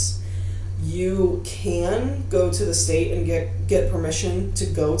limits. You can go to the state and get permission to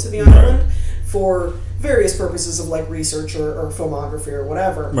go to the island for various purposes of like research or filmography or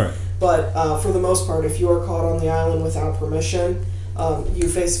whatever. Right. But for the most part, if you are caught on the island without permission, you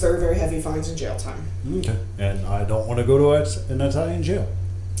face very, very heavy fines and jail time. Okay. And I don't want to go to an Italian jail.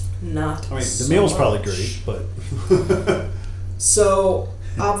 Not. I mean, the so meal's much. probably great, but. So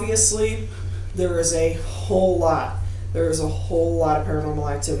obviously, there is a whole lot. There is a whole lot of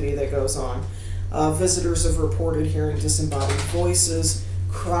paranormal activity that goes on. Visitors have reported hearing disembodied voices,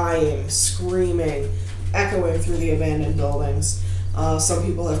 crying, screaming, echoing through the abandoned buildings. Some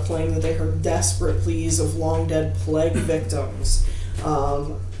people have claimed that they heard desperate pleas of long-dead plague victims,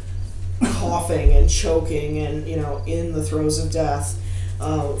 coughing and choking and, in the throes of death.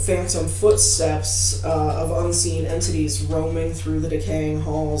 Phantom footsteps of unseen entities roaming through the decaying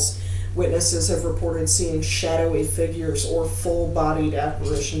halls. Witnesses have reported seeing shadowy figures or full-bodied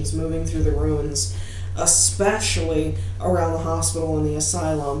apparitions moving through the ruins, especially around the hospital and the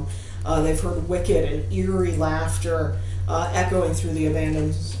asylum. They've heard wicked and eerie laughter echoing through the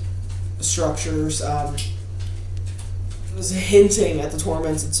abandoned structures. hinting at the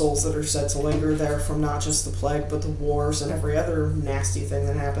tormented souls that are said to linger there from not just the plague, but the wars and every other nasty thing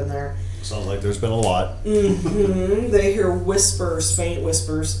that happened there. Sounds like there's been a lot. They hear whispers, faint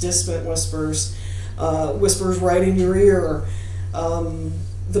whispers, distant whispers, whispers right in your ear.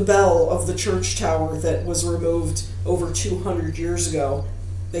 The bell of the church tower that was removed over 200 years ago,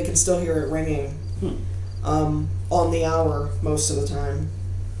 they can still hear it ringing on the hour most of the time.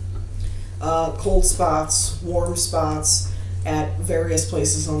 Cold spots, warm spots at various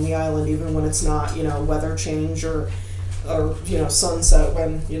places on the island, even when it's not, weather change or sunset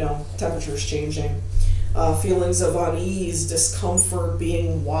when, temperature's changing. Feelings of unease, discomfort,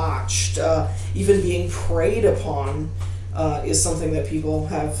 being watched, even being preyed upon is something that people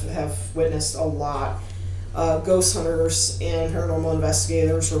have witnessed a lot. Ghost hunters and paranormal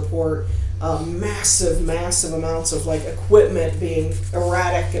investigators report massive amounts of equipment being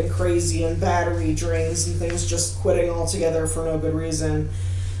erratic and crazy, and battery drains and things just quitting altogether for no good reason.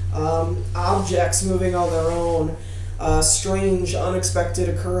 Objects moving on their own, strange, unexpected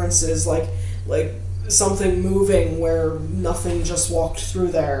occurrences like something moving where nothing just walked through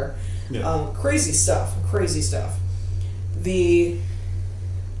there. Yeah. Crazy stuff.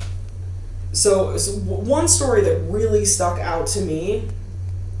 So one story that really stuck out to me.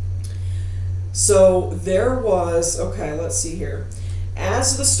 So there was, let's see here.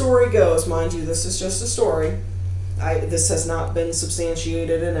 As the story goes, mind you, this is just a story. This has not been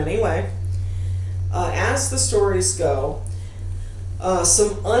substantiated in any way. As the stories go,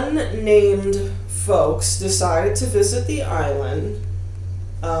 some unnamed folks decided to visit the island,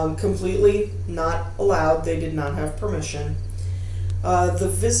 completely not allowed. They did not have permission. The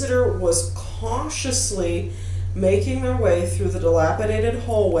visitor was cautiously making their way through the dilapidated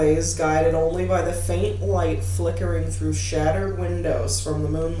hallways, guided only by the faint light flickering through shattered windows from the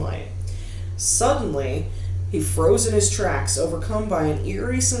moonlight. Suddenly, he froze in his tracks, overcome by an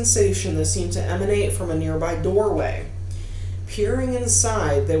eerie sensation that seemed to emanate from a nearby doorway. Peering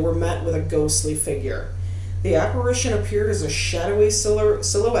inside, they were met with a ghostly figure. The apparition appeared as a shadowy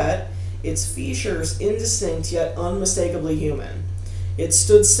silhouette, its features indistinct yet unmistakably human. It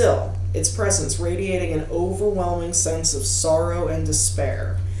stood still, its presence radiating an overwhelming sense of sorrow and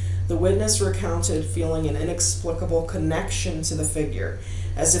despair. The witness recounted feeling an inexplicable connection to the figure,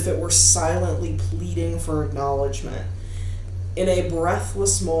 as if it were silently pleading for acknowledgement. In a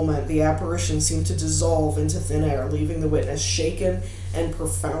breathless moment, the apparition seemed to dissolve into thin air, leaving the witness shaken and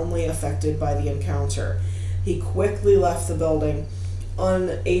profoundly affected by the encounter. He quickly left the building,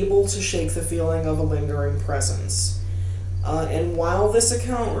 unable to shake the feeling of a lingering presence. And while this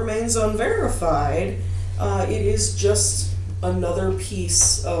account remains unverified, it is just another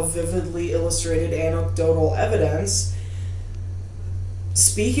piece of vividly illustrated anecdotal evidence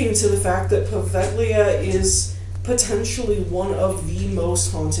speaking to the fact that Poveglia is potentially one of the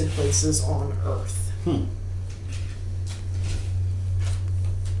most haunted places on Earth.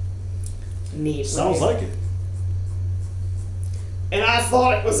 Neat. Sounds right? like it. And I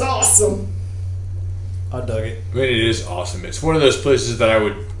thought it was awesome. I dug it. I mean, it is awesome. It's one of those places that I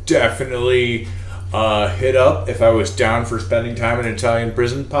would definitely hit up if I was down for spending time in an Italian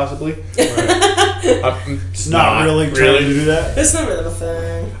prison, possibly. It's not really trying to do that. It's not really a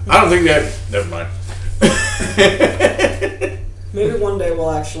thing. I don't think that... Never mind. Maybe one day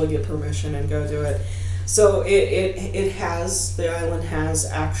we'll actually get permission and go do it. So it has, the island has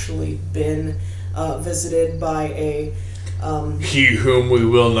actually been visited by a... he whom we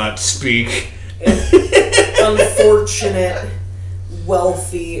will not speak. Unfortunate,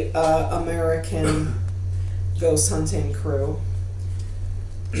 wealthy American ghost hunting crew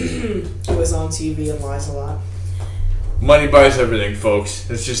who is on TV and lies a lot. Money buys everything, folks.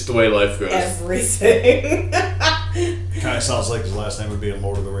 That's just the way life goes. Everything. Kind of sounds like his last name would be in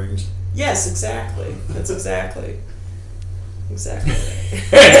Lord of the Rings. Yes, exactly. That's exactly. His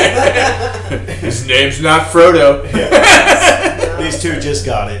name's not Frodo. These two just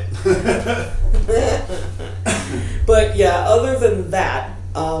got it. But yeah, other than that,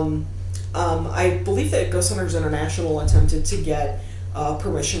 I believe that Ghost Hunters International attempted to get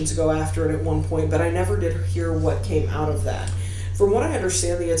permission to go after it at one point, but I never did hear what came out of that. From what I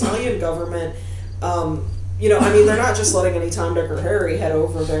understand, the Italian government, they're not just letting any Tom, Dick, or Harry head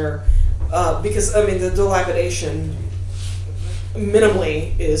over there, because, the dilapidation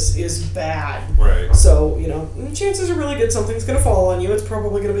minimally is bad. Right. So, chances are really good something's going to fall on you. It's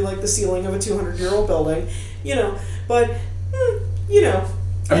probably going to be like the ceiling of a 200-year-old building, but,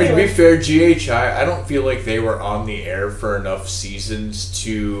 I mean, to be fair, GHI, I don't feel like they were on the air for enough seasons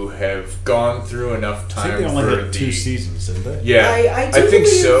to have gone through enough I think time they only for had the 2 seasons, didn't they? Yeah, I I do think believe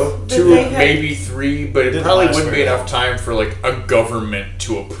so. that 2, they had- maybe 3, but it Didn't probably last wouldn't be very enough time for like a government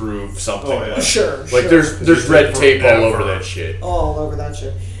to approve something. Oh, yeah. Sure. Like there's red tape all over that shit. all over that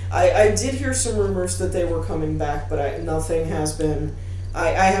shit. I did hear some rumors that they were coming back, but nothing has been. I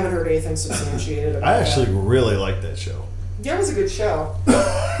haven't heard anything substantiated about I actually that. really liked that show. Yeah, it was a good show.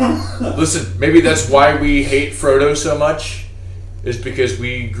 Listen, maybe that's why we hate Frodo so much, is because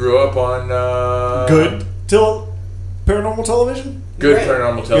we grew up on Good till paranormal television. good Right.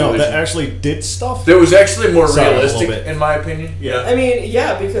 paranormal You know, television. that actually did stuff. that was actually more Sorry, a realistic, little bit. in my opinion. Yeah. I mean,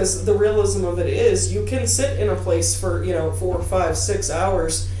 yeah, because the realism of it is you can sit in a place for 4, 5, 6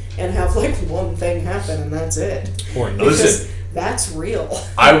 hours and have like one thing happen and that's it. Or nothing. Because Listen. that's real.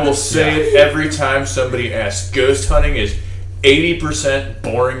 I will say it every time somebody asks. Ghost hunting is 80%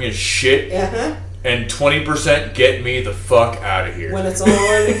 boring as shit, Uh-huh. and 20% get me the fuck out of here. When it's on,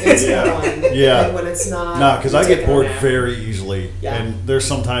 it's Yeah. on. Yeah. And when it's not, Nah, because I you get take a bored nap. very easily, Yeah. and there's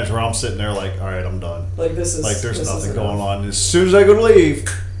some times where I'm sitting there like, all right, I'm done. Like this is Like there's this is nothing enough. going on. As soon as I go to leave,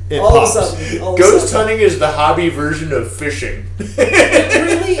 it All pops. of a sudden, all of a Ghost sudden. hunting is the hobby version of fishing. It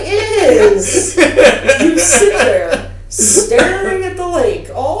really is. You sit there staring at the lake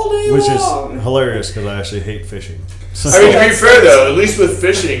all day Which long. is hilarious because I actually hate fishing. So, I mean, to be fair though, at least with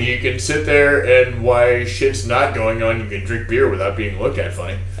fishing, you can sit there and while shit's not going on, you can drink beer without being looked at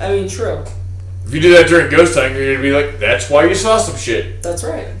funny. I mean, true. If you do that during ghost hunting, you're gonna be like, "That's why you saw some shit." That's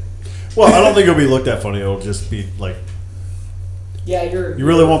right. well, I don't think it'll be looked at funny. It'll just be like Yeah, you're. you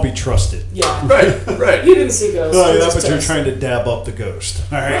really won't be trusted. Yeah. Right, right. You didn't see ghosts. Oh, you yeah, just but you're tested. trying to dab up the ghost.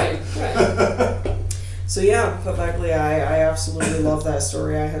 All right. Right. So yeah, Papaglia, I absolutely love that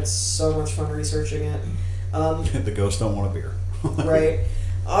story. I had so much fun researching it. The ghosts don't want a beer. Right.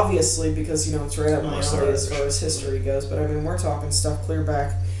 Obviously, because it's right up my Unless alley they're as far as history goes. But I mean, we're talking stuff clear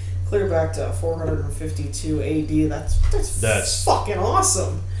back to 452 AD. That's fucking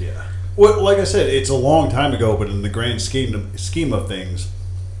awesome. Yeah. Well, like I said, it's a long time ago, but in the grand scheme of things,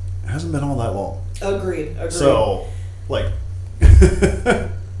 it hasn't been all that long. Agreed. So, like,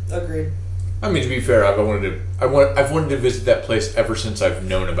 Agreed. I mean, to be fair, I've wanted to visit that place ever since I've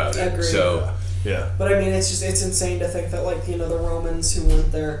known about it. Agreed. So yeah. But I mean, it's insane to think that the Romans who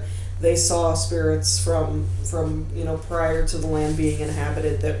went there, they saw spirits from prior to the land being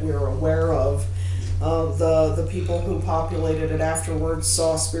inhabited that we're aware of. The people who populated it afterwards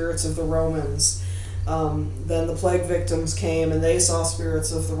saw spirits of the Romans. Then the plague victims came and they saw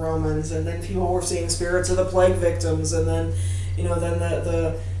spirits of the Romans, and then people were seeing spirits of the plague victims, and then then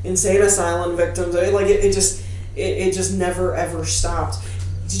the insane asylum victims. It just never ever stopped.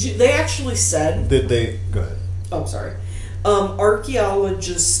 They actually said. Did they? Go ahead. Oh, sorry.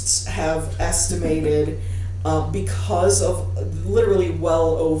 Archaeologists have estimated because of literally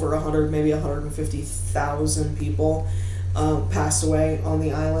well over 100, maybe 150,000 people passed away on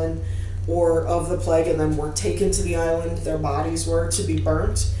the island or of the plague and then were taken to the island. Their bodies were to be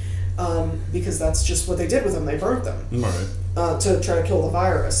burnt because that's just what they did with them. They burnt them All right. to try to kill the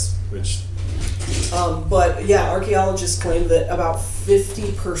virus. Which, But yeah, archaeologists claim that about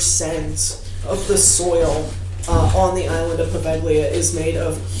 50% of the soil on the island of Poveglia is made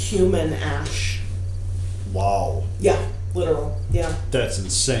of human ash. wow. Yeah, literal. Yeah, That's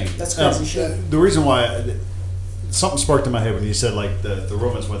insane. That's crazy shit. The reason why something sparked in my head when you said like the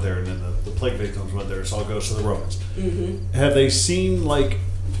Romans went there and then the plague victims went there, so I'll go to the Romans. Mm-hmm. Have they seen like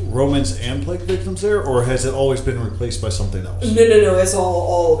Romans and plague victims there, or has it always been replaced by something else? No. It's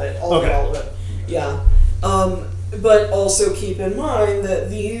all of it. All Okay. of it. Yeah. But also keep in mind that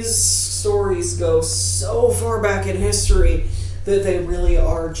these stories go so far back in history that they really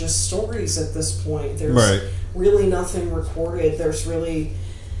are just stories at this point. There's Right. really nothing recorded. There's really,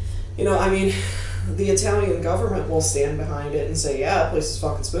 I mean, the Italian government will stand behind it and say, yeah, that place is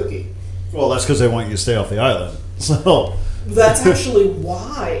fucking spooky. Well, that's because they want you to stay off the island. So That's actually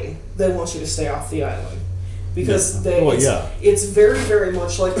why they want you to stay off the island. Because Yeah. it's very, very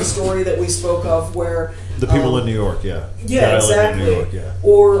much like the story that we spoke of where... the people in New York, yeah. Yeah, The island exactly. in New York, yeah.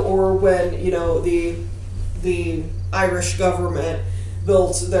 Or when, the Irish government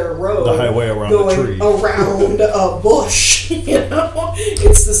built their road. The highway around going the tree. around a bush,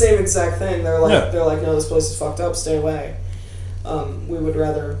 It's the same exact thing. They're like, no, this place is fucked up, stay away. We would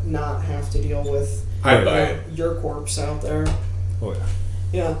rather not have to deal with I buy it. your corpse out there. Oh yeah.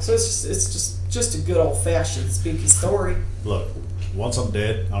 Yeah, so it's just a good old fashioned spooky story. Look, once I'm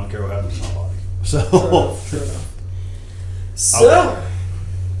dead, I don't care what happens to my body. So True enough. So,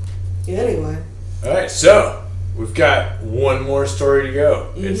 anyway, All right, so we've got one more story to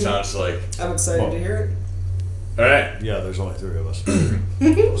go. It sounds like. I'm excited to hear it. All right. Yeah, there's only 3 of us.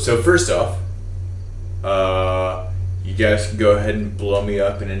 So first off, you guys can go ahead and blow me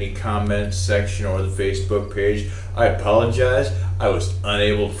up in any comments section or the Facebook page. I apologize. I was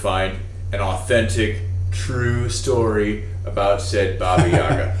unable to find an authentic, true story about said Baba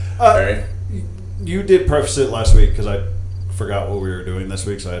Yaga. All right. You did preface it last week because I forgot what we were doing this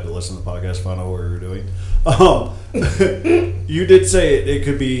week, so I had to listen to the podcast, find out what we were doing. You did say it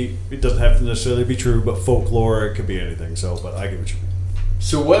could be, it doesn't have to necessarily be true, but folklore, it could be anything. So, but I get what you mean.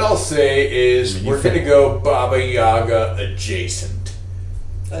 So what I'll say is we're going to go Baba Yaga adjacent.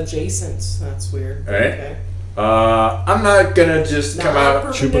 Adjacent. That's weird. All right. Okay. I'm not going to just come out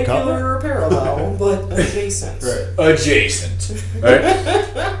perpendicular or parallel, but adjacent. Adjacent. All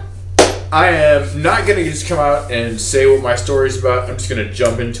right. I am not going to just come out and say what my story is about. I'm just going to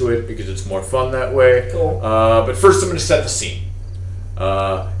jump into it because it's more fun that way. Cool. But first I'm going to set the scene.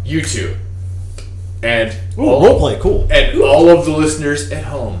 You two. And roleplay, cool. And all of the listeners at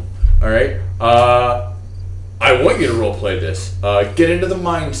home. All right? I want you to roleplay this. Get into the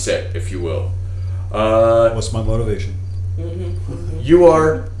mindset, if you will. What's my motivation? You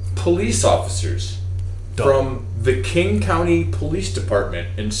are police officers Done. from the King County Police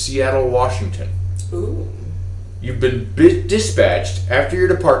Department in Seattle, Washington. Ooh. You've been dispatched after your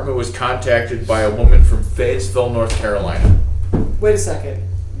department was contacted by a woman from Fayetteville, North Carolina. Wait a second.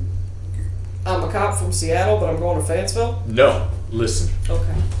 I'm a cop from Seattle, but I'm going to Fayetteville? No, listen.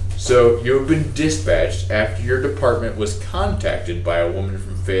 Okay. So you have been dispatched after your department was contacted by a woman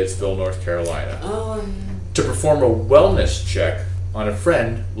from Fayetteville, North Carolina, to perform a wellness check on a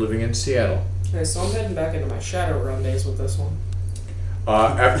friend living in Seattle. Okay, so I'm heading back into my Shadowrun days with this one.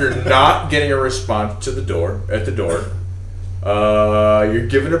 After not getting a response at the door, you're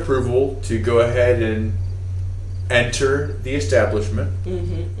given approval to go ahead and enter the establishment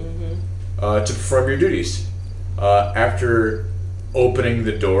to perform your duties. After opening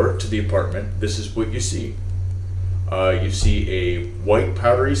the door to the apartment, this is what you see. You see a white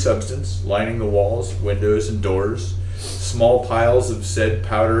powdery substance lining the walls, windows, and doors. Small piles of said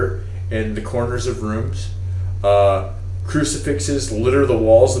powder in the corners of rooms. Crucifixes litter the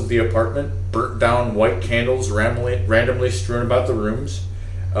walls of the apartment. Burnt down white candles randomly strewn about the rooms,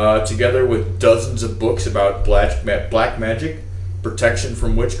 together with dozens of books about black magic, protection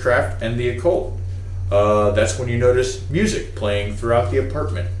from witchcraft, and the occult. That's when you notice music playing throughout the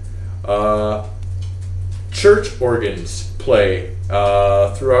apartment. Church organs play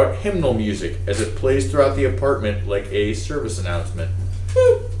throughout hymnal music as it plays throughout the apartment like a service announcement.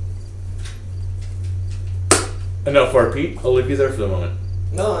 Enough RP. I'll leave you there for the moment.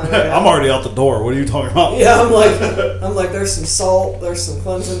 No, I'm already out the door. What are you talking about? Yeah, I'm like, there's some salt, there's some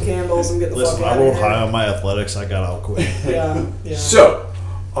cleansing candles, and get the Listen, fuck out I of rolled here. high on my athletics. I got out quick. Yeah. So,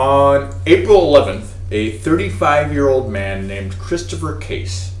 on April 11th, a 35-year-old man named Christopher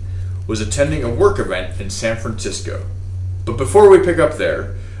Case was attending a work event in San Francisco. But before we pick up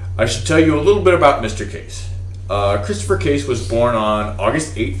there, I should tell you a little bit about Mr. Case. Christopher Case was born on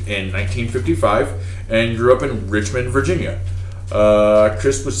August 8th in 1955 and grew up in Richmond, Virginia.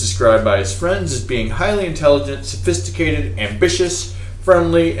 Chris was described by his friends as being highly intelligent, sophisticated, ambitious,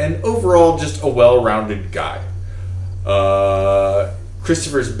 friendly, and overall just a well-rounded guy.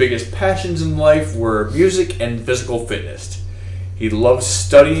 Christopher's biggest passions in life were music and physical fitness. He loves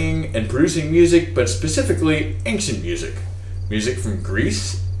studying and producing music, but specifically ancient music. Music from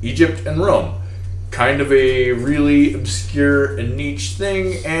Greece, Egypt, and Rome. Kind of a really obscure and niche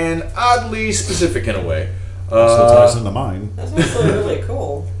thing, and oddly specific in a way. So ties into mine. That's also really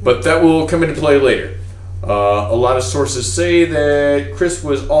cool. But that will come into play later. A lot of sources say that Chris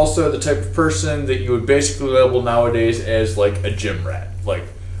was also the type of person that you would basically label nowadays as like a gym rat. Like,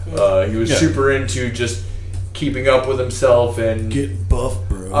 he was super into just keeping up with himself and get buff,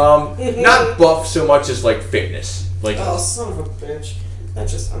 bro. Not buff so much as like fitness. Like, oh, son of a bitch!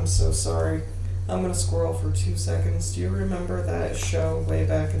 I'm so sorry. I'm gonna squirrel for 2 seconds. Do you remember that show way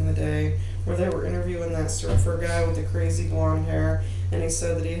back in the day where they were interviewing that surfer guy with the crazy blonde hair, and he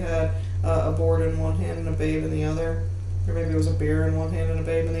said that he had a board in one hand and a babe in the other, or maybe it was a beer in one hand and a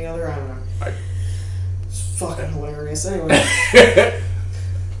babe in the other. I don't know. It's fucking hilarious. Anyway.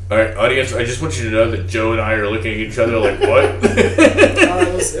 All right, audience. I just want you to know that Joe and I are looking at each other like, what?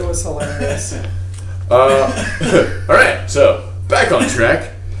 It was hilarious. All right, so back on track.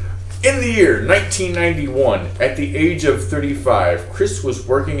 In the year 1991, at the age of 35, Chris was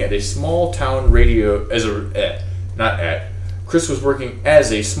working at a small town radio Chris was working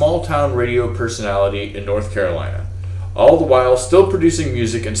as a small town radio personality in North Carolina. all the while still producing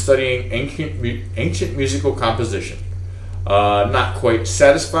music and studying ancient musical composition. Not quite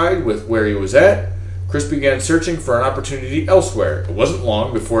satisfied with where he was at, Chris began searching for an opportunity elsewhere. It wasn't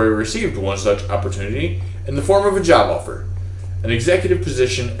long before he received one such opportunity in the form of a job offer, an executive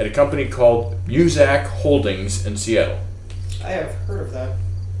position at a company called Muzak Holdings in Seattle. I have heard of that.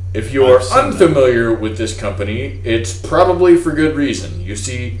 If you are I've seen unfamiliar with this company, it's probably for good reason. You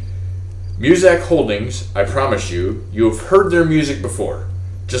see, Muzak Holdings, I promise you, you have heard their music before,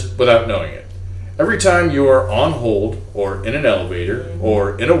 just without knowing it. Every time you are on hold, or in an elevator,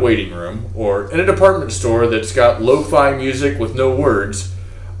 or in a waiting room, or in a department store that's got lo-fi music with no words,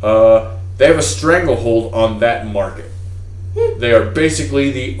 they have a stranglehold on that market. They are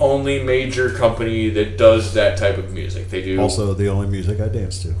basically the only major company that does that type of music. They do Also, the only music I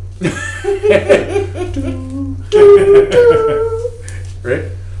dance to.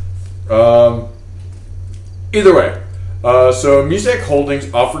 right? Either way, so Muzak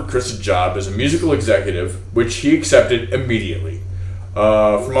Holdings offered Chris a job as a musical executive, which he accepted immediately.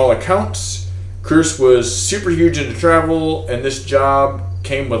 From all accounts, Chris was super huge into travel, and this job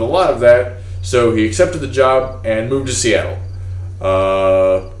came with a lot of that, so he accepted the job and moved to Seattle.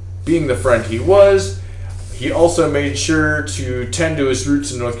 Being the friend he was, he also made sure to tend to his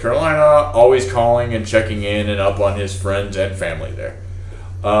roots in North Carolina, always calling and checking in and up on his friends and family there.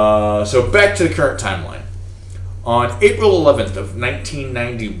 So back to the current timeline. On April 11th of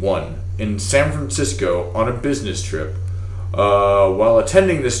 1991, in San Francisco on a business trip, while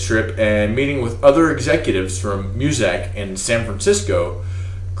attending this trip and meeting with other executives from Muzak in San Francisco,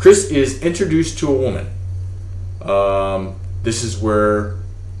 Chris is introduced to a woman. This is where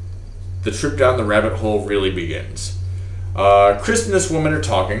the trip down the rabbit hole really begins. Chris and this woman are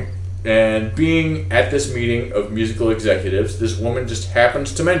talking, and being at this meeting of musical executives, this woman just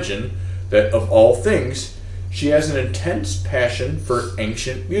happens to mention that of all things, she has an intense passion for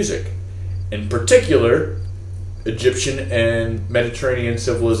ancient music, in particular, Egyptian and Mediterranean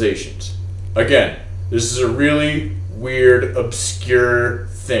civilizations. Again, this is a really weird, obscure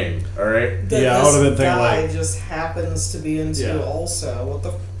thing, alright? Yeah, I would've been thinking, guy like- just happens to be into Yeah. also. What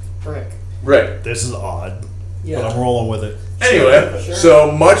the frick? Right. This is odd, but Yeah. I'm rolling with it. Anyway, Sure.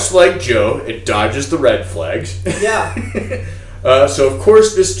 so much like Joe, it dodges the red flags. Yeah. So of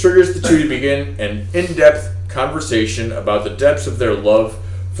course this triggers the two to begin an in-depth conversation about the depths of their love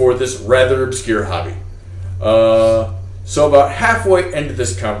for this rather obscure hobby. So about halfway into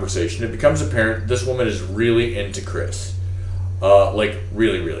this conversation, it becomes apparent this woman is really into Chris. Like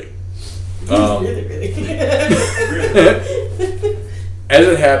really, really. Really, really. As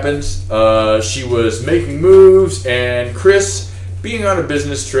it happens, she was making moves, and Chris, being on a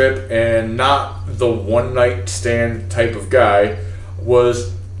business trip and not the one-night stand type of guy,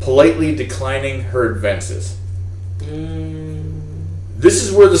 was politely declining her advances. This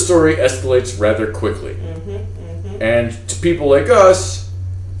is where the story escalates rather quickly. And to people like us,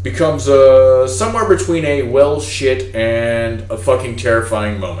 becomes somewhere between a well shit and a fucking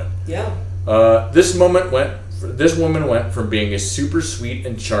terrifying moment. Yeah. This woman went from being a super sweet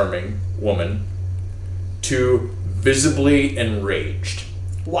and charming woman to visibly enraged.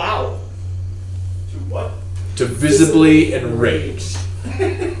 Wow. To what? To visibly enraged.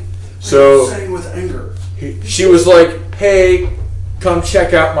 So Saying with anger. she was like, "Hey, come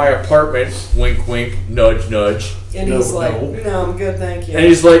check out my apartment." Wink, wink. Nudge, nudge. And No, he's like, no. no, I'm good, thank you. And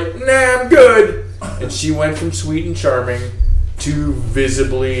he's like, "Nah, I'm good." And she went from sweet and charming to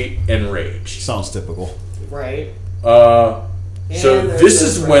visibly enraged. Sounds typical. Right. So And there's this those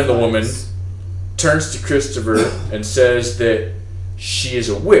is red when the woman flags. turns to Christopher and says that she is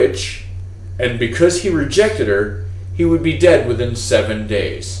a witch, and because he rejected her, he would be dead within 7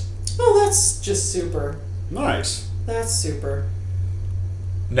 days. Oh, that's just super. Nice. That's super.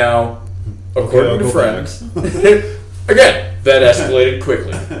 Now, according I'll to go friends, again, that escalated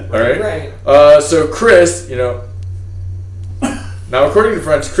quickly. All right. Right. So Chris, now according to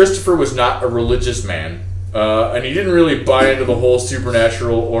friends, Christopher was not a religious man, and he didn't really buy into the whole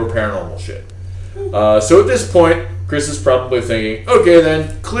supernatural or paranormal shit. So at this point, Chris is probably thinking, okay,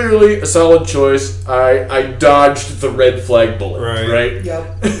 then clearly a solid choice. I dodged the red flag bullet, right?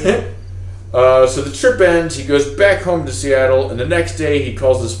 Yep. Yep. So the trip ends. He goes back home to Seattle, and the next day he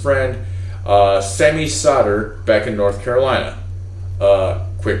calls his friend Sammy Sauter back in North Carolina.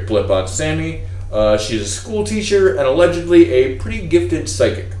 Quick blip on Sammy. She's a school teacher and allegedly a pretty gifted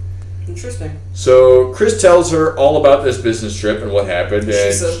psychic. Interesting. So Chris tells her all about this business trip and what happened, She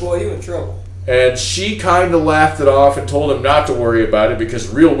and said, boy, you in trouble. and she kind of laughed it off and told him not to worry about it because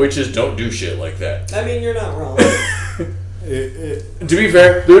real witches don't do shit like that. I mean, you're not wrong. it, To be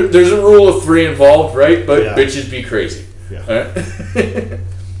fair, there's a rule of 3 involved, right? But Yeah. bitches be crazy. yeah. Alright?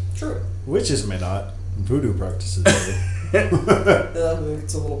 True. Witches may not. Voodoo practices. May.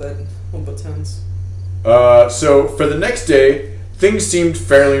 It's a little bit tense. So for the next day, things seemed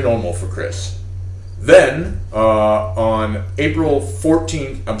fairly normal for Chris. Then, on April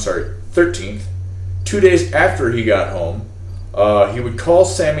 13th, 2 days after he got home, he would call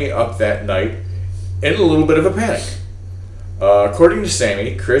Sammy up that night in a little bit of a panic. According to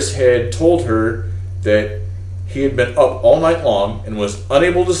Sammy, Chris had told her that he had been up all night long and was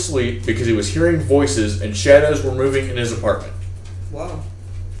unable to sleep because he was hearing voices and shadows were moving in his apartment. Wow.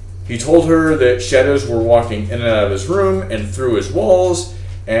 He told her that shadows were walking in and out of his room and through his walls,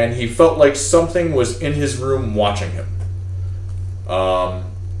 and he felt like something was in his room watching him.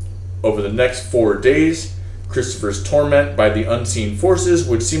 Over the next 4 days, Christopher's torment by the unseen forces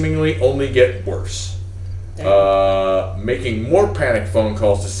would seemingly only get worse. Making more panic phone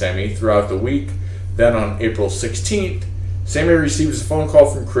calls to Sammy throughout the week. Then on April 16th, Sammy receives a phone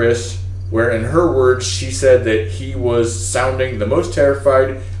call from Chris, where in her words she said that he was sounding the most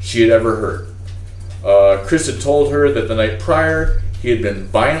terrified she had ever heard. Chris had told her that the night prior he had been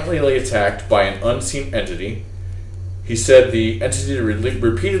violently attacked by an unseen entity. He said the entity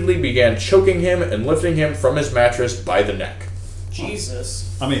repeatedly began choking him and lifting him from his mattress by the neck. Jesus.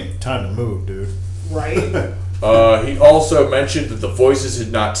 I mean, time to move, dude. Right? He also mentioned that the voices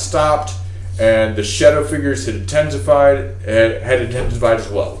had not stopped and the shadow figures had intensified as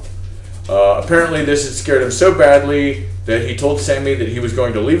well. Apparently this had scared him so badly that he told Sammy that he was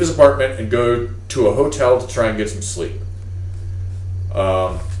going to leave his apartment and go to a hotel to try and get some sleep.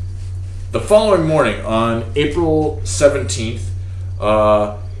 The following morning, on April 17th,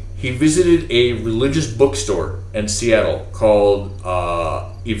 he visited a religious bookstore in Seattle called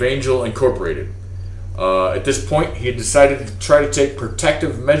Evangel Incorporated. At this point, he had decided to try to take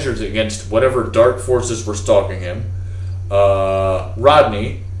protective measures against whatever dark forces were stalking him.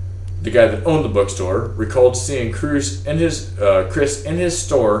 Rodney, the guy that owned the bookstore, recalled seeing Chris in his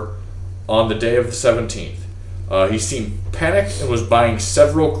store on the day of the 17th. He seemed panicked and was buying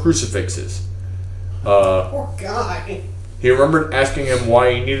several crucifixes. Poor guy. He remembered asking him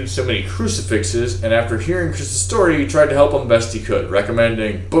why he needed so many crucifixes, and after hearing Chris's story, he tried to help him best he could,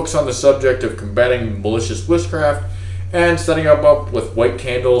 recommending books on the subject of combating malicious witchcraft and setting him up with white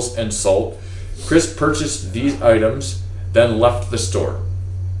candles and salt. Chris purchased these items, then left the store.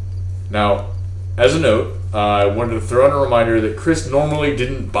 Now, as a note, I wanted to throw in a reminder that Chris normally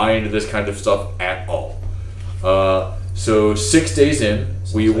didn't buy into this kind of stuff at all. So 6 days in,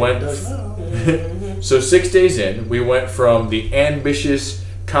 we went. So 6 days in, we went from the ambitious,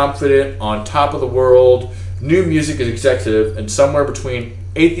 confident, on top of the world, new music executive, and somewhere between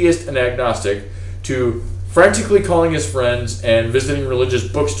atheist and agnostic, to frantically calling his friends and visiting religious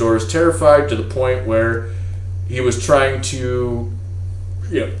bookstores, terrified to the point where he was trying to,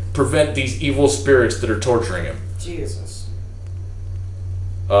 prevent these evil spirits that are torturing him. Jesus.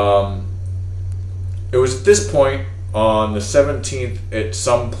 It was at this point, on the 17th, at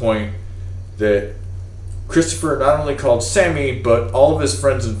some point, that Christopher not only called Sammy, but all of his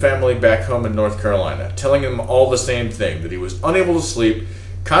friends and family back home in North Carolina, telling them all the same thing, that he was unable to sleep,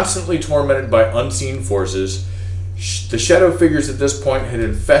 constantly tormented by unseen forces. The shadow figures at this point had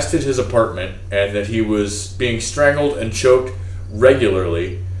infested his apartment, and that he was being strangled and choked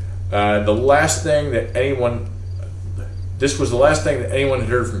regularly. This was the last thing that anyone had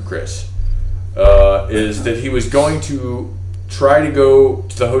heard from Chris. Is that he was going to try to go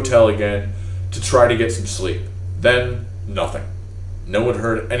to the hotel again to try to get some sleep. Then, nothing. No one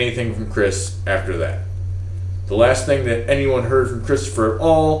heard anything from Chris after that. The last thing that anyone heard from Christopher at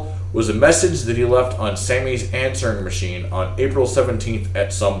all was a message that he left on Sammy's answering machine on April 17th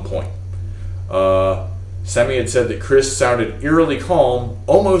at some point. Sammy had said that Chris sounded eerily calm,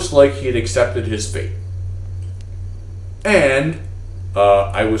 almost like he had accepted his fate. And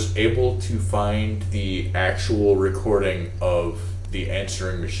I was able to find the actual recording of the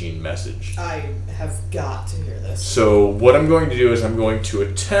answering machine message. I have got to hear this. So what I'm going to do is I'm going to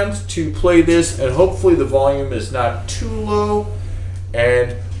attempt to play this, and hopefully the volume is not too low,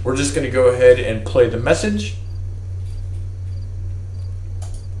 and we're just going to go ahead and play the message.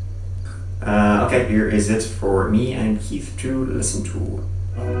 Okay, here is it for me and Keith to listen to.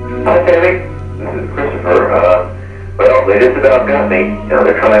 Hi, Sammy. This is Christopher. Well, they just about got me. They are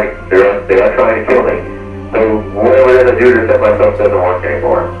trying to kill me. So whatever they're going to do to set myself doesn't work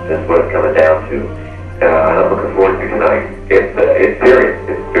anymore. That's what it's coming down to. I'm looking forward to tonight. It's serious.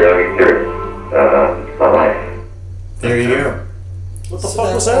 It's fairly serious. My life. There you go. What the So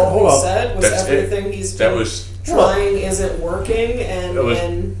fuck was that's that? all Hold he on. said was That's it. everything he's That been was- trying isn't working, and, That was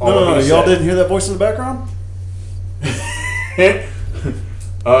and all No, he y'all said. didn't hear that voice in the background?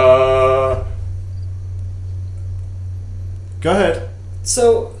 uh, Go ahead.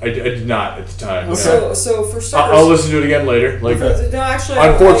 so I did not at the time. Okay. so for starters, I'll listen to it again later. Like, no, actually,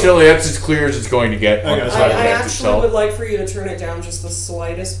 unfortunately, that's as clear as it's going to get on Okay. the I side of the actually itself. would like for you to turn it down just the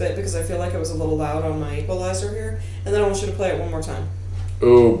slightest bit because I feel like it was a little loud on my equalizer here, and then I want you to play it one more time.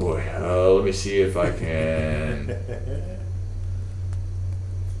 Oh boy, let me see if I can.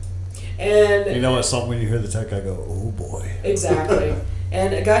 And You know what? Something when you hear the tech, I go, oh boy. exactly.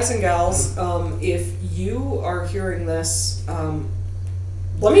 And guys and gals, if you are hearing this,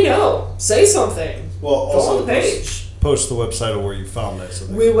 let me know. Say something. Well, Go on the page. post the website of where you found that. So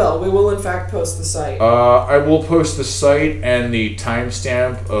We will. We will, in fact, post the site. I will post the site and the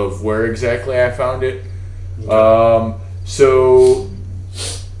timestamp of where exactly I found it. So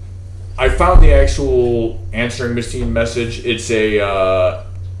I found the actual answering machine message. It's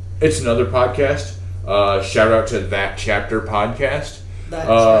another podcast. Shout out to That Chapter Podcast. That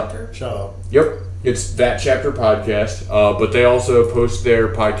chapter. shout out. Yep, it's That Chapter Podcast. But they also post their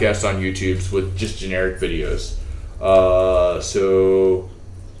podcast on YouTube with just generic videos. So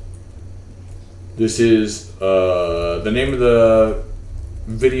this is the name of the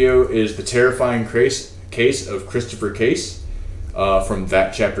video is The Terrifying Case of Christopher Case from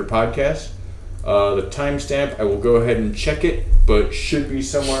That Chapter Podcast. The timestamp, I will go ahead and check it, but should be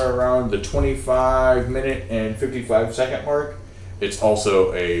somewhere around the 25-minute and 55-second mark. It's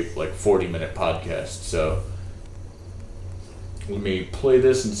also a 40-minute podcast, so let me play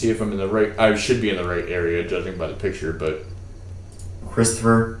this and see if I'm in the right. I should be in the right area, judging by the picture, but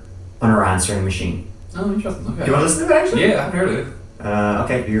Christopher on our answering machine. Oh, interesting. Okay. Do you want to listen to it actually? Yeah, I've heard of it.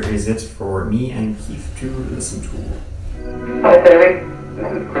 Okay, here is it for me and Keith to listen to. Hi, Sammy.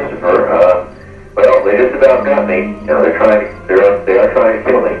 This is Christopher. Well, they just about got me. You know, they are trying to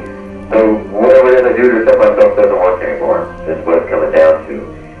kill me. So whatever it is I do to set myself doesn't work anymore. That's what it's coming down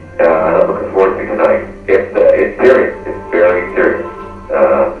to. I'm looking forward to tonight. It's serious. It's very serious.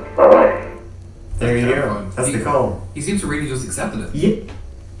 My life. There you go. Terrifying. That's the call. He seems to really just accepted it. Yep.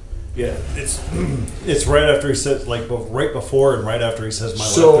 Yeah, it's right after he said right before and right after he says my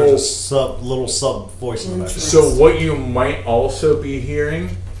So- life. There's a little sub voice in the background. so what you might also be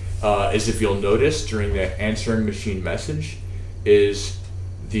hearing is, if you'll notice during the answering machine message, is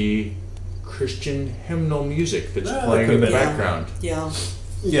the Christian hymnal music that's that playing in the could've been. background. Yeah.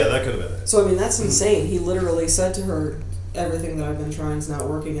 Yeah, that could have been it. So I mean, that's insane. He literally said to her, "Everything that I've been trying is not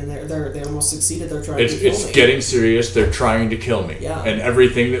working," and they almost succeeded. They're trying to kill It's me. getting serious. They're trying to kill me, Yeah. and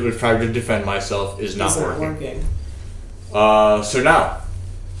everything that we've tried to defend myself is not It's working. So now,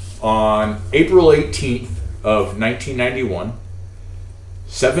 on April 18th of 1991,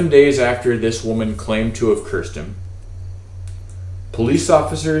 7 days after this woman claimed to have cursed him, police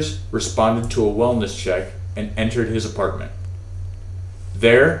officers responded to a wellness check and entered his apartment.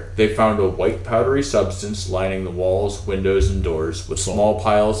 There, they found a white powdery substance lining the walls, windows, and doors, with small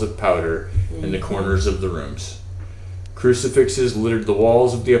piles of powder in the corners of the rooms. Crucifixes littered the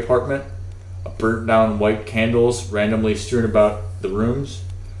walls of the apartment, burnt down white candles randomly strewn about the rooms,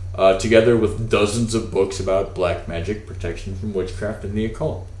 together with dozens of books about black magic, protection from witchcraft, and the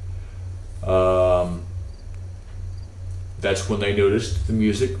occult. That's when they noticed the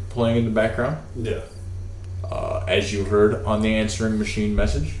music playing in the background, Yeah. as you heard on the answering machine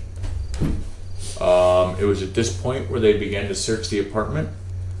message. It was at this point where they began to search the apartment,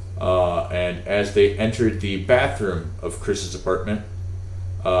 and as they entered the bathroom of Chris's apartment,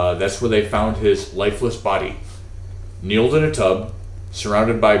 that's where they found his lifeless body, kneeled in a tub,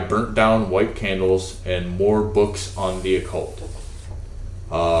 surrounded by burnt down white candles and more books on the occult.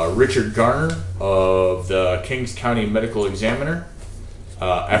 Richard Garner of the Kings County Medical Examiner,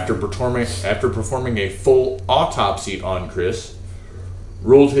 after performing a full autopsy on Chris,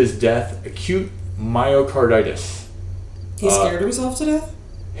 ruled his death acute myocarditis. He scared himself to death?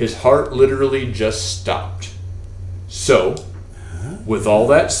 His heart literally just stopped. So, with all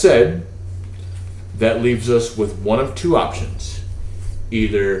that said, that leaves us with one of two options.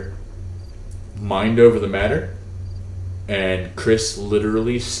 Either mind over the matter, and Chris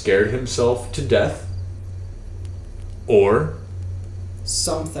literally scared himself to death, or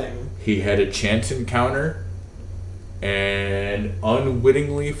Something. he had a chance encounter and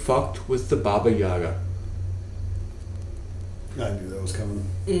unwittingly fucked with the Baba Yaga. I knew that was coming.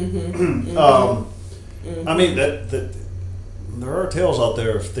 Mm-hmm. I mean that there are tales out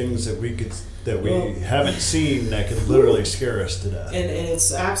there of things that we haven't seen that could literally scare us to death. And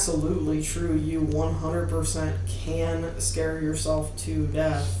it's absolutely true. You 100% can scare yourself to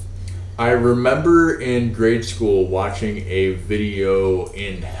death. I remember in grade school watching a video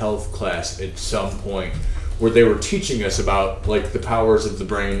in health class at some point where they were teaching us about like the powers of the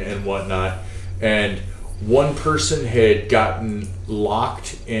brain and whatnot, and one person had gotten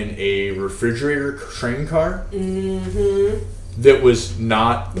locked in a refrigerator train car that was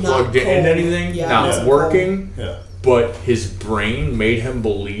not plugged in anything, not working. Yeah. But his brain made him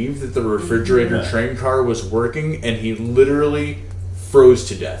believe that the refrigerator train car was working, and he literally froze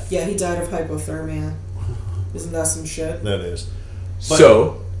to death. Yeah, he died of hypothermia. Isn't that some shit? That is.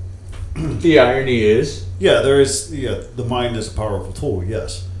 So, the irony is... Yeah, there is... Yeah, the mind is a powerful tool,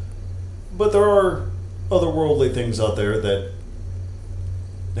 yes. But there are otherworldly things out there that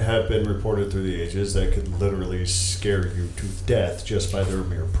have been reported through the ages that could literally scare you to death just by their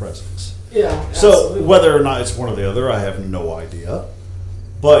mere presence. Yeah, absolutely. So whether or not it's one or the other, I have no idea.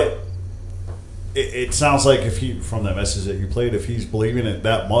 But it sounds like if he, from that message that you played, if he's believing it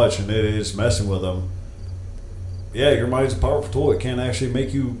that much and it is messing with him, yeah, your mind's a powerful tool. It can actually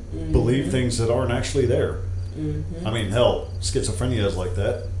make you believe things that aren't actually there. I mean, hell, schizophrenia is like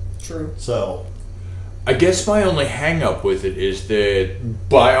that. True. So I guess my only hang up with it is that,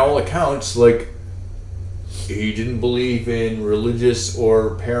 by all accounts, like, he didn't believe in religious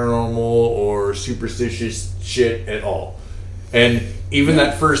or paranormal or superstitious shit at all. And even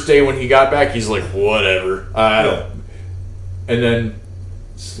that first day when he got back, he's like, whatever. I don't. And then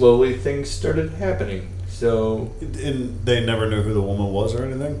slowly things started happening. So. And they never knew who the woman was or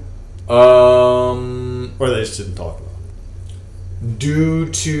anything? Or they just didn't talk about it? Due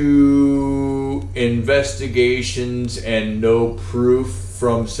to investigations and no proof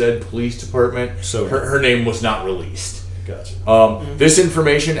from said police department, so her name was not released. Gotcha. This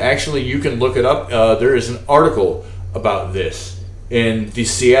information, actually, you can look it up. There is an article about this in the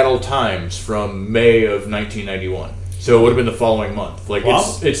Seattle Times from May of 1991. So it would have been the following month. Like,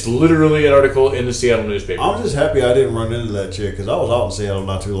 it's literally an article in the Seattle newspaper. I'm just happy I didn't run into that chick because I was out in Seattle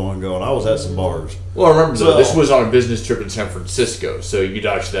not too long ago and I was at some bars. Well, remember, though, this was on a business trip in San Francisco, so you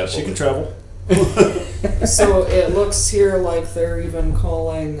dodged that. She can travel. So it looks here like they're even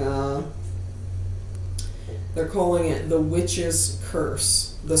calling they're calling it the Witch's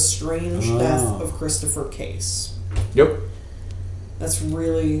Curse, the strange death of Christopher Case. Yep. That's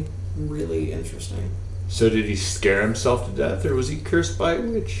really, really interesting. So did he scare himself to death, or was he cursed by a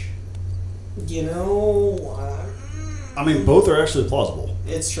witch? You know, I mean, both are actually plausible.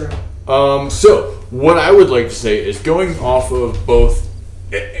 It's true. So what I would like to say is, going off of both,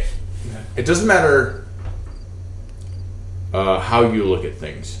 it doesn't matter how you look at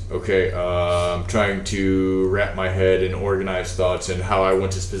things, okay? I'm trying to wrap my head and organize thoughts and how I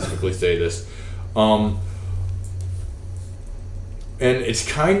want to specifically say this. And it's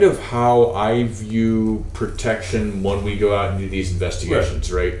kind of how I view protection when we go out and do these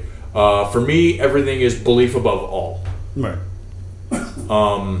investigations, right? For me, everything is belief above all. Right.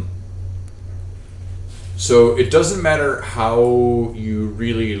 So it doesn't matter how you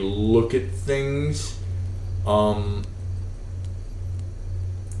really look at things.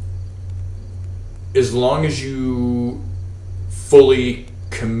 As long as you fully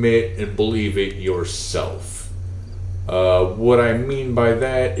commit and believe it yourself. What I mean by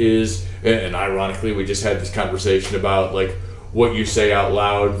that is, and ironically, we just had this conversation about like what you say out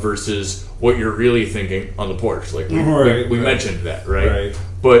loud versus what you're really thinking on the porch. Like we mentioned that, right?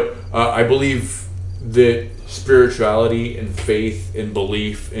 But I believe that spirituality and faith and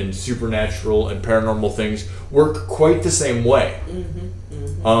belief in supernatural and paranormal things work quite the same way.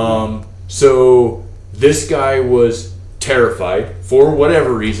 So this guy was terrified for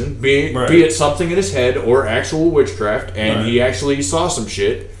whatever reason, be it something in his head or actual witchcraft, and he actually saw some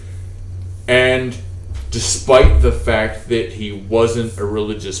shit. And despite the fact that he wasn't a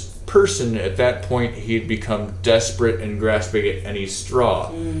religious person at that point, he had become desperate and grasping at any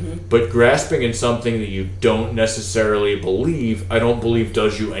straw. But grasping in something that you don't necessarily believe, I don't believe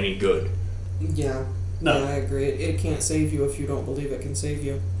does you any good. Yeah. No, yeah, I agree. It can't save you if you don't believe it can save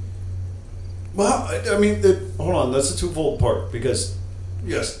you. Well, I mean, hold on, that's a twofold part, because,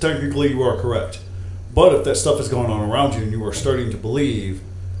 yes, technically you are correct. But if that stuff is going on around you and you are starting to believe,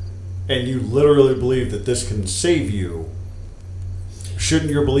 and you literally believe that this can save you,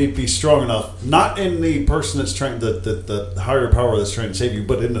 shouldn't your belief be strong enough, not in the person that's trying, the higher power that's trying to save you,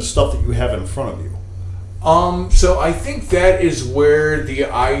 but in the stuff that you have in front of you? So I think that is where the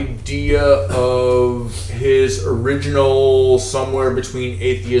idea of his original somewhere between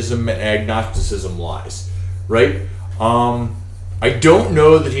atheism and agnosticism lies, right? I don't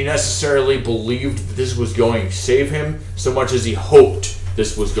know that he necessarily believed that this was going to save him so much as he hoped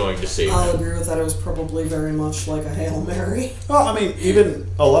this was going to save I'll him. agree with that. It was probably very much like a Hail Mary. Well, I mean,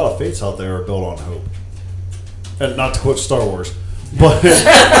 even a lot of faiths out there are built on hope. And not to quote Star Wars, but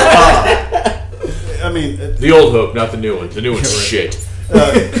I mean, The old hope, not the new one. The new one's shit.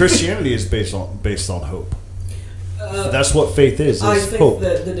 Christianity is based on hope. That's what faith is I think hope.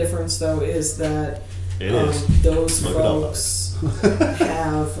 that the difference, though, is that It is. those Look it up. folks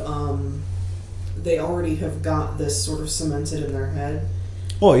have they already have got this sort of cemented in their head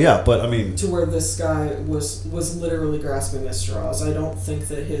Well, yeah, but I mean, to where this guy was literally grasping at straws. I don't think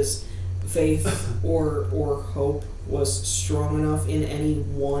that his faith or hope was strong enough in any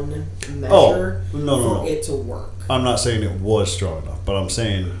one measure for it to work. I'm not saying it was strong enough, but I'm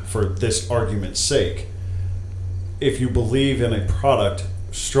saying for this argument's sake, if you believe in a product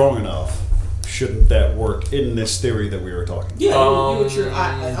strong enough, shouldn't that work in this theory that we were talking about? Yeah, you would sure.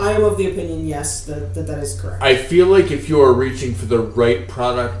 I am of the opinion, yes, that is correct. I feel like if you are reaching for the right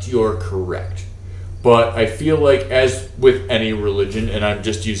product, you're correct. But I feel like, as with any religion, and I'm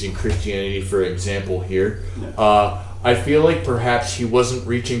just using Christianity for example here, I feel like perhaps he wasn't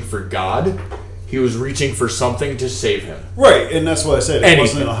reaching for God. He was reaching for something to save him. Right, and that's what I said. It Anything.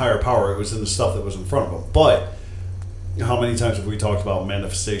 wasn't in a higher power. It was in the stuff that was in front of him. But how many times have we talked about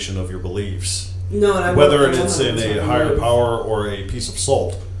manifestation of your beliefs? No, and I Whether wouldn't it's in a 100% higher agree. power or a piece of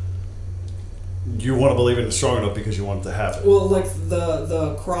salt, you want to believe in it strong enough because you want it to happen. Well, like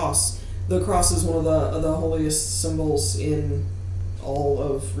the cross. The cross is one of the holiest symbols in all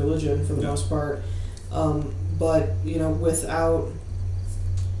of religion for the most part. But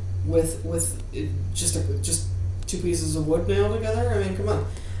with just two pieces of wood nailed together. I mean, come on.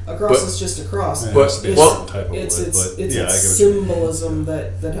 A cross is just a cross. Yeah, But- it's a well, certain type of It's wood, but it's yeah, I get what you mean. symbolism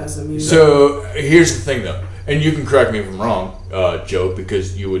that has a meaning. So here's the thing, though, and you can correct me if I'm wrong, Joe,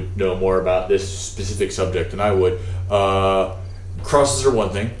 because you would know more about this specific subject than I would. Crosses are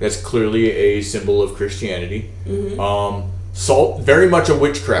one thing. That's clearly a symbol of Christianity. Salt, very much a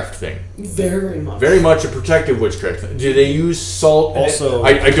witchcraft thing. Very much. Very much a protective witchcraft thing. Do they use salt? in it? Also,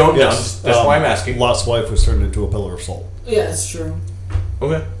 I don't yes, know. That's why I'm asking. Lot's wife was turned into a pillar of salt. Yeah, it's true.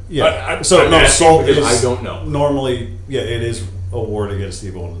 Okay. Yeah. So So no, asking salt because is I don't know. normally. Yeah, it is a ward against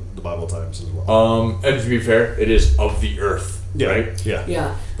evil in the Bible times as well. And to be fair, it is of the earth, Yeah. right? Yeah.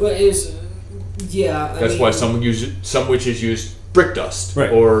 Yeah, but it's yeah. That's why some witches use brick dust,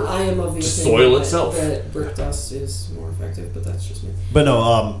 Right. or I am of the just opinion soil that, itself. that brick dust is more effective, but that's just me. But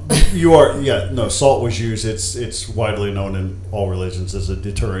no, you are. Yeah, no. Salt was used. It's widely known in all religions as a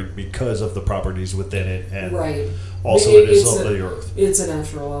deterrent because of the properties within it, and Right. also It- it is it's of a- the earth. It's a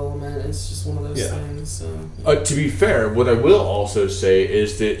natural element. It's just one of those Yeah. things. So. To be fair, what I will also say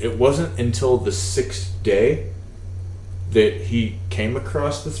is that it wasn't until the 6th day that he came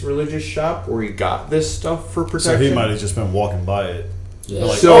across this religious shop where he got this stuff for So protection. he might have just been walking by it, Yeah.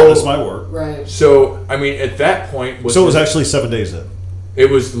 like, So- oh, this might work. Right. So, I mean, at that point, So it was actually 7 days then. it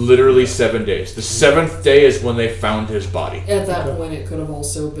was literally 7 days. The 7th day is when they found his body. At that point, it could have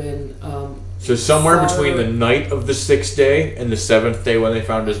also been So somewhere Far- between the night of the 6th day and the 7th day when they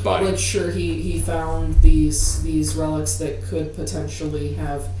found his body. like sure he found these relics that could potentially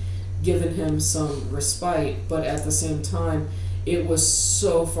have given him some respite, but at the same time, it was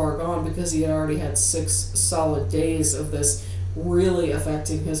so far gone because he had already had 6 solid days of this really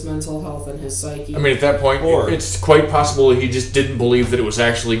affecting his mental health and his psyche. I mean, at that point, Or- it's quite possible he just didn't believe that it was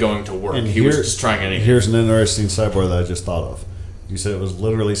actually going to work. And He was here- just trying anything. Here's an interesting sidebar that I just thought of. You said it was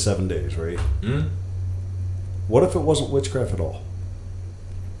literally 7 days, right? Hmm? What if it wasn't witchcraft at all?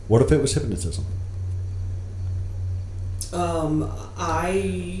 What if it was hypnotism?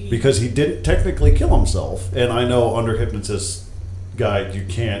 Because he didn't technically kill himself, and I know under hypnotist guide you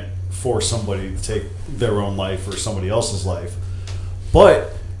can't force somebody to take their own life or somebody else's life,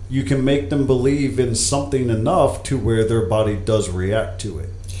 but you can make them believe in something enough to where their body does react to it.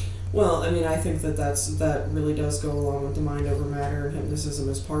 Well, I mean, I think that really does go along with the mind over matter, and hypnotism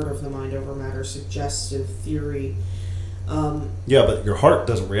is part of the mind over matter suggestive theory. Yeah, but your heart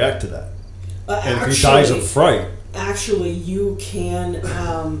doesn't react to that, and if Actually- he dies of fright, Actually, you can.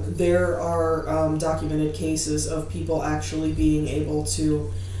 There are documented cases of people actually being able to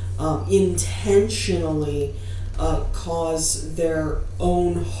intentionally cause their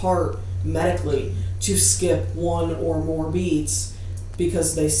own heart medically to skip one or more beats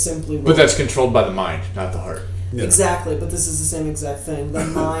because they simply. But that's controlled by the mind, not the heart. yeah. Exactly, but this is the same exact thing. The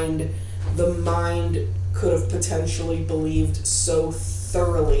mind could have potentially believed so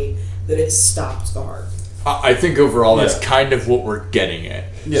thoroughly that it stopped the heart. I think overall that's Yeah. kind of what we're getting at.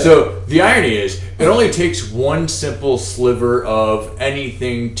 Yeah. So the irony is, it only takes one simple sliver of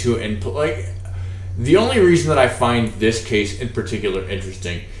anything to input. Like, the only reason that I find this case in particular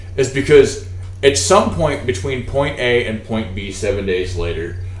interesting is because at some point between point A and point B 7 days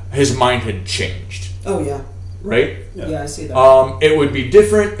later, his mind had changed, Oh yeah. right? Yeah, I see that. It would be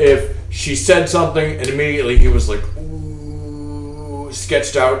different if she said something and immediately he was like, ooh,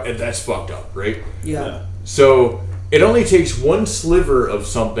 sketched out, and that's fucked up, right? yeah. So it only takes one sliver of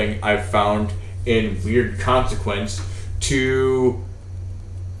something I've found in weird consequence to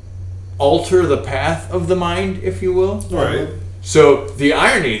alter the path of the mind, if you will. Right. So the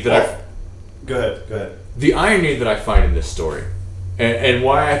irony that Go ahead. the irony that I find in this story, and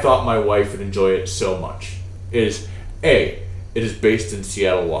why I thought my wife would enjoy it so much, is A, it is based in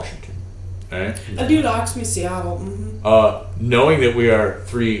Seattle, Washington. Right? A dude asked me Seattle. Mm-hmm. Knowing that we are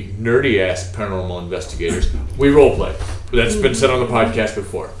three nerdy ass paranormal investigators, we roleplay. That's been said on the podcast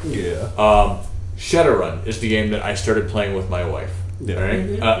before. Yeah. Shadowrun is the game that I started playing with my wife. Yeah. All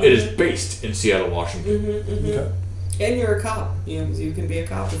right? It is based in Seattle, Washington. Okay. And you're a cop. You can be a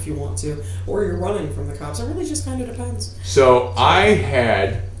cop if you want to, or you're running from the cops. It really just kind of depends. So I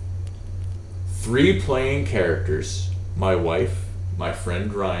had 3 playing characters: my wife, my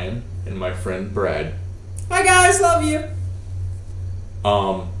friend Ryan, and my friend Brad. Hi guys, love you.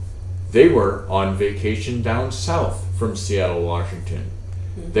 They were on vacation down south from Seattle, Washington.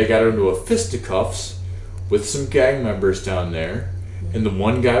 They got into a fisticuffs with some gang members down there, and the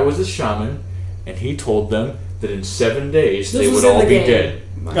one guy was a shaman, and he told them that in 7 days they would all be dead.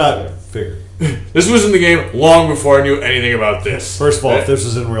 Got figured. This was in the game long before I knew anything about this. First of all, if this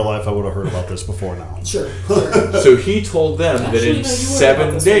was in real life, I would have heard about this before now. Sure. So he told them that Actually, in no, you would have 7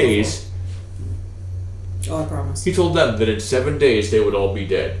 about this days, Oh, I promise. he told them that in 7 days they would all be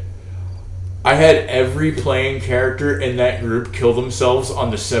dead. I had every playing character in that group kill themselves on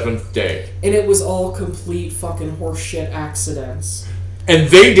the 7th day. And it was all complete fucking horseshit accidents. And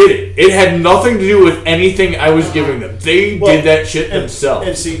they did it. It had nothing to do with anything I was giving them. They Well, did that shit And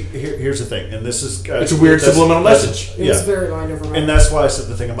themselves. see, here's the thing, and this is It's a weird subliminal message. It was Yeah. very mind over matter. And that's why I said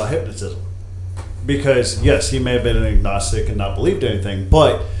the thing about hypnotism. Because, yes, he may have been an agnostic and not believed anything,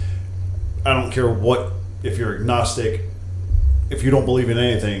 but I don't care what, if you're agnostic, if you don't believe in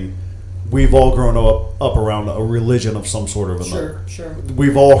anything, we've all grown up around a religion of some sort of another. Sure.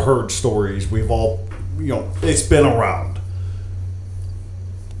 We've all heard stories. We've all, it's been around.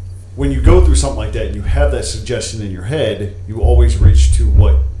 When you go through something like that and you have that suggestion in your head, you always reach to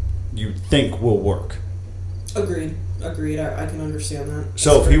what you think will work. Agreed. I can understand that.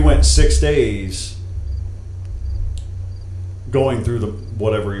 So if he went 6 days going through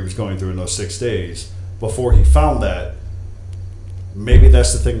whatever he was going through in those 6 days before he found that, maybe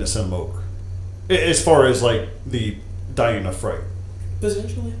that's the thing that sent him over. As far as like the dying of fright.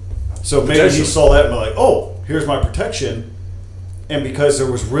 Potentially. So maybe he Potentially. saw that and like, oh, here's my protection. And because there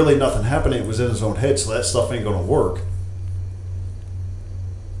was really nothing happening, it was in his own head, so that stuff ain't going to work.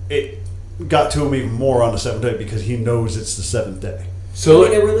 It got to him even more on the 7th day because he knows it's the 7th day. So I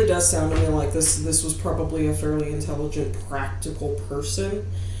mean, it really does sound to me like this was probably a fairly intelligent, practical person.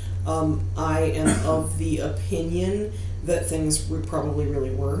 I am of the opinion that things probably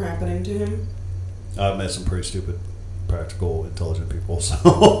really were happening to him. I've met some pretty stupid, practical, intelligent people. So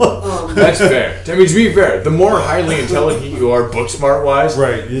that's fair. I mean, to be fair, the more highly intelligent you are, book smart wise,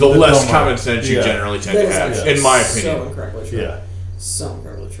 Right. the The less dumber. common sense you Yeah. generally tend That to is have, actually in my so opinion. incredibly true. yeah, So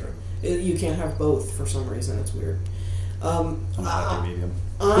incredibly true. You can't have both for some reason. It's weird. I'm a happy medium.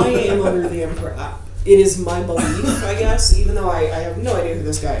 I am under the impression. It is my belief, I guess, even though I have no idea who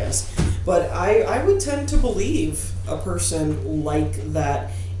this guy is. But I would tend to believe a person like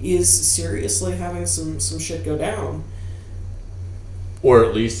that is seriously having some shit go down. Or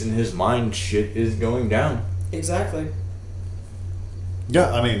at least in his mind, shit is going down. Exactly.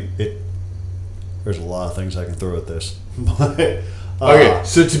 Yeah, I mean, there's a lot of things I can throw at this. But, Okay,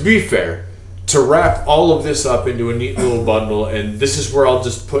 so to be fair, to wrap all of this up into a neat little bundle, and this is where I'll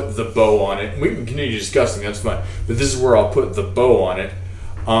just put the bow on it. We can continue discussing, that's fine. But this is where I'll put the bow on it.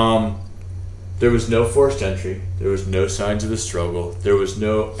 There was no forced entry. There was no signs of a struggle. There was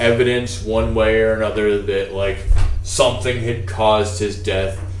no evidence one way or another that like something had caused his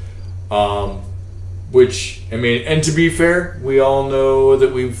death. Which, I mean, and to be fair, we all know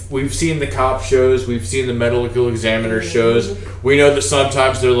that we've seen the cop shows, we've seen the medical examiner shows. We know that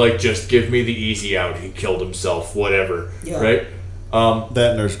sometimes they're like, just give me the easy out. He killed himself, whatever, Yeah. right?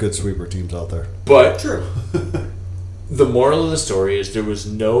 that and there's good sweeper teams out there. But True. the moral of the story is there was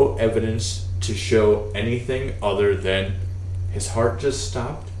no evidence to show anything other than his heart just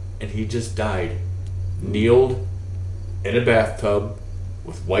stopped and he just died. kneeled in a bathtub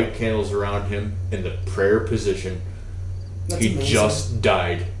with white candles around him in the prayer position. That's He amazing. just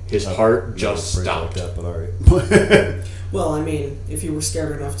died. His heart just Never prayed stopped. like that, but all right. Well, I mean, if you were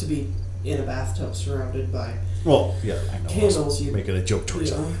scared enough to be in a bathtub surrounded by Well, yeah, I know. candles, you Making a joke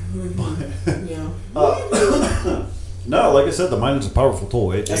towards that. yeah. No, like I said, the mind is a powerful tool.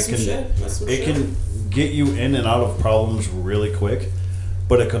 That's some shit. That's some It shit. can get you in and out of problems really quick,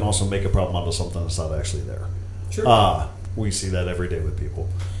 but it can also make a problem out of something that's not actually there. True. We see that every day with people.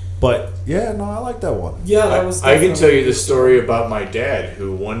 But yeah, no, I like that one. Yeah, that was. I can tell definitely- you the story about my dad,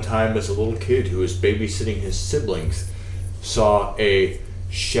 who one time as a little kid who was babysitting his siblings saw a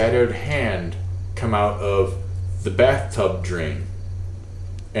shadowed hand come out of the bathtub drain.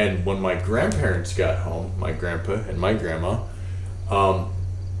 And when my grandparents got home, my grandpa and my grandma,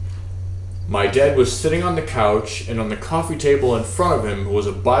 my dad was sitting on the couch, and on the coffee table in front of him was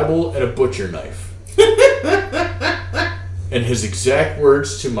a Bible and a butcher knife. And his exact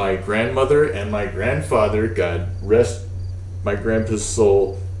words to my grandmother and my grandfather, God rest my grandpa's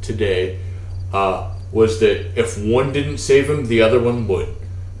soul today, was that if one didn't save him, the other one would.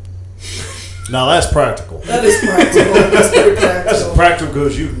 Now that's practical. That is practical. That's pretty That's practical. as practical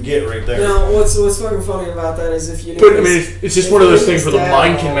as you can get right there. Now, what's fucking funny about that is if you. But I mean, it's just if one of you those knew things his where the dad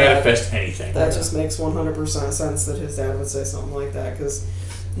mind and can all that, manifest anything. That just makes 100% sense that his dad would say something like that because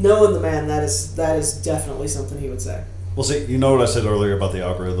knowing the man, that is definitely something he would say. Well, see, you know what I said earlier about the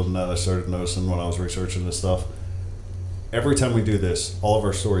algorithm that I started noticing when I was researching this stuff? Every time we do this, all of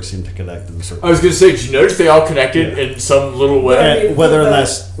our stories seem to connect in a certain I was going to say, did you notice they all connected Yeah. in some little way? And but whether that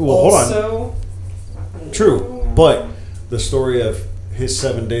that's- well, hold on. also, True, but the story of his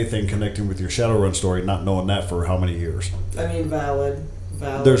 7-day thing connecting with your Shadowrun story, not knowing that for how many years. I mean, valid.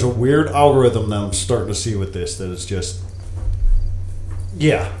 There's a weird algorithm that I'm starting to see with this that is just,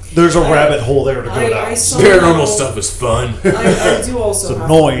 yeah, there's a rabbit hole there to go down. somehow- Paranormal stuff is fun. I do also It's have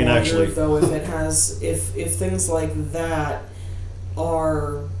annoying, to wonder, actually. though, if it has, if things like that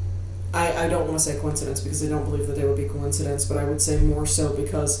are, I don't want to say coincidence because I don't believe that they would be coincidence, but I would say more so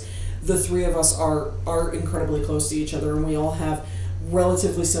because the three of us are incredibly close to each other, and we all have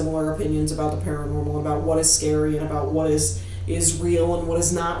relatively similar opinions about the paranormal, about what is scary, and about what is real and what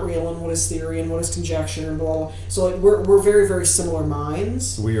is not real, and what is theory and what is conjecture, and blah blah. So like we're very very similar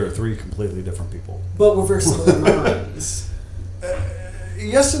minds, We are three completely different people. but we're very similar minds.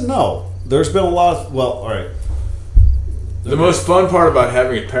 Yes and no. There's been a lot of, well, all right. The most fun part about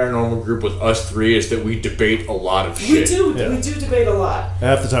having a paranormal group with us three is that we debate a lot of We shit. Yeah. we do debate a lot.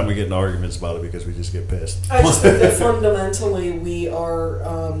 Half the time we get in arguments about it because we just get pissed. I just think that fundamentally we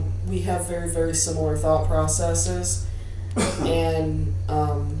are we have very very similar thought processes, and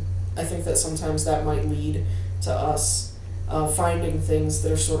I think that sometimes that might lead to us finding things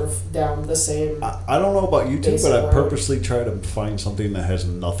that are sort of down the same. I don't know about you two, Basic but I road. purposely try to find something that has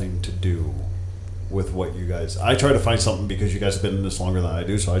nothing to do with what you guys. I try to find something because you guys have been in this longer than I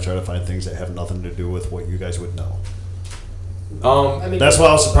do, so I try to find things that have nothing to do with what you guys would know. I mean, That's why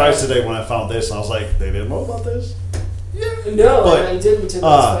I was surprised today when I found this, and I was like, they didn't know about this? No, But, I didn't. And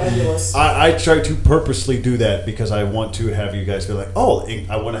that's fabulous. I try to purposely do that because I want to have you guys be like, oh,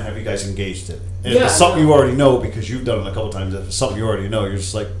 I want to have you guys engaged in it. And if Yeah, it's something no. you already know because you've done it a couple times, if it's something you already know, you're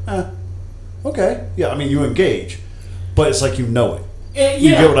just like, okay. Yeah, I mean, you engage, but it's like you know it. You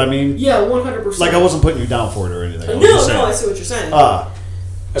yeah, get what I mean? Yeah, 100%. Like, I wasn't putting you down for it or anything. I was No, just saying. no, I see what you're saying.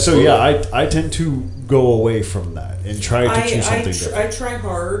 So yeah, I tend to go away from that and try to choose something different. I try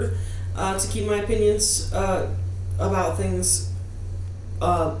hard to keep my opinions about things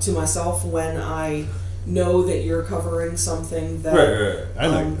to myself when I know that you're covering something that Right. I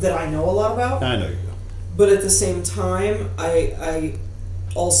know. you do. that I know a lot about. I know you do. But at the same time, I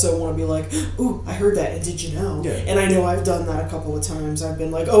also want to be like, ooh, I heard that, and did you know? Yeah. And I know I've done that a couple of times. I've been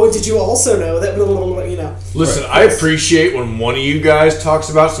like, oh, and did you also know that? Blah, blah, blah, you know. Listen, I appreciate when one of you guys talks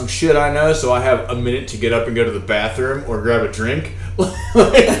about some shit I know, so I have a minute to get up and go to the bathroom or grab a drink.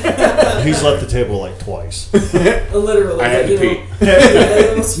 He's left the table like twice. Literally. I had you to know, pee.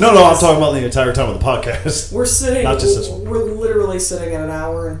 it was- No, I'm talking about the entire time of the podcast. We're sitting. Not just this one. We're literally sitting at an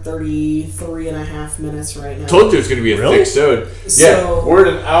hour and 33 and a half minutes right now. Told you it was going to be a Really? thick sode. So- Yeah, we're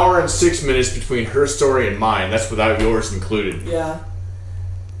at an hour and 6 minutes between her story and mine. That's without yours included. Yeah,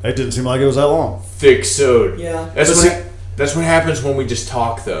 It didn't seem like it was that long. Thick sode. yeah, That's what happens when we just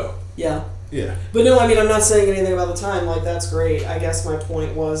talk, though. yeah. Yeah. But no, I mean, I'm not saying anything about the time. Like, that's great. I guess my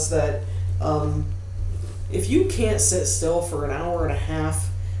point was that if you can't sit still for an hour and a half,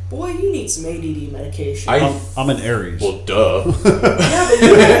 boy, you need some ADD medication. I'm an Aries. Well, duh. yeah, but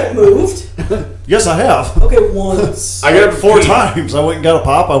you haven't moved. Yes, I have. Okay, once. I got up 4 times. I went and got a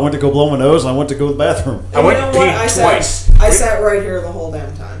pop. I went to go blow my nose. And I went to go to the bathroom. I went You to know pee what? twice. I sat right here the whole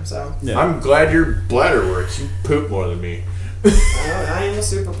damn time, so Yeah. I'm glad your bladder works. You poop more than me. I am a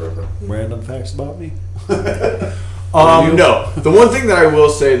super pooper. Random facts about me. No. The one thing that I will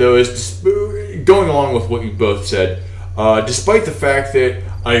say, though, is just going along with what you both said, despite the fact that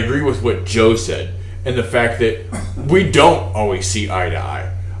I agree with what Joe said, and the fact that we don't always see eye to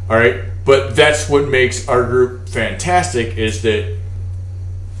eye, all right? But that's what makes our group fantastic, is that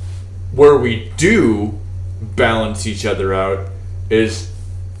where we do balance each other out is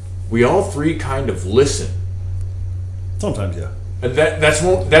we all three kind of listen. Sometimes, yeah. And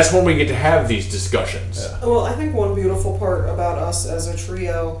that's when we get to have these discussions. Yeah. Well, I think one beautiful part about us as a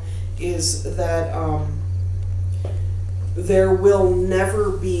trio is that there will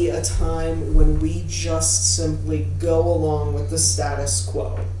never be a time when we just simply go along with the status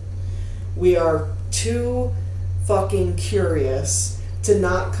quo. We are too fucking curious to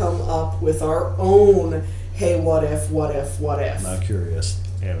not come up with our own, hey, what if? Not curious.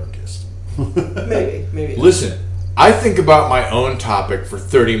 Anarchist. Maybe. Listen, I think about my own topic for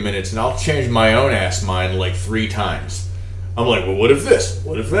 30 minutes and I'll change my own ass mind like 3 times. I'm like, well, what if this?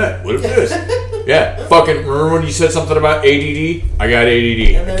 What if that? What if this? Yeah, fucking, remember when you said something about ADD? I got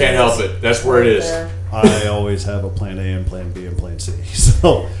ADD. I can't help it. That's where it is. There. I always have a plan A and plan B and plan C.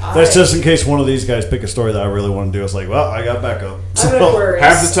 So that's just in case one of these guys pick a story that I really want to do. It's like, well, I got backup. I'm an Aquarius.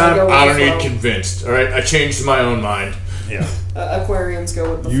 Half the time, go with I don't the need flow. convinced. All right, I changed my own mind. Yeah. Aquarians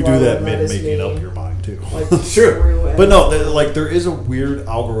go with the You flow. do that and mid is making me. up your mind, too. Like, Sure. through and- But no, like there is a weird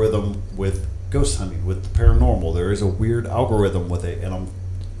algorithm with ghost hunting, with the paranormal. There is a weird algorithm with it, and I'm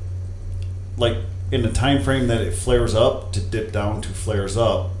like in the time frame that it flares up to dip down to flares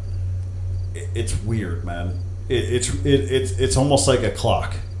up. It's weird, man. It's almost like a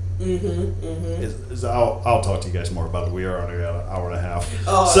clock. I'll talk to you guys more about it. We are on an hour and a half.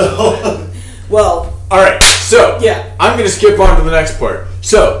 Well, All right, so Yeah. I'm going to skip on to the next part.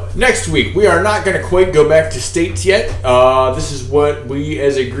 So next week we are not going to quite go back to states yet. This is what we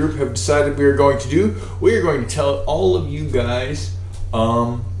as a group have decided we are going to do. We are going to tell all of you guys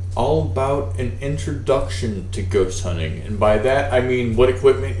all about an introduction to ghost hunting, and by that I mean what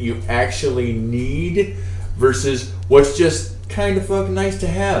equipment you actually need versus what's just kind of fucking nice to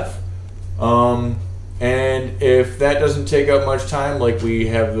have. And if that doesn't take up much time, like we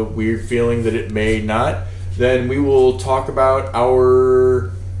have the weird feeling that it may not, then we will talk about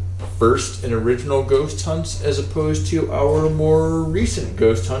our first and original ghost hunts as opposed to our more recent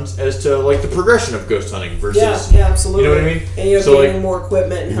ghost hunts as to like the progression of ghost hunting versus yeah, absolutely. You know what I mean? And you know, So, getting like, more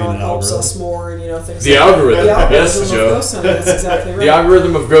equipment and you how mean it an helps us algorithm? more, and things. The like algorithm. That. Yes, of Joe. ghost hunting. That's exactly right. the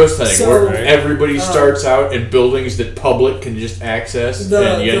algorithm of ghost hunting, So, where everybody starts out in buildings that public can just access,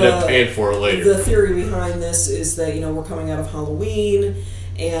 and you end up paying for it later. The theory behind this is that we're coming out of Halloween,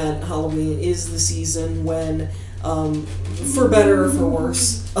 and Halloween is the season when, for better or for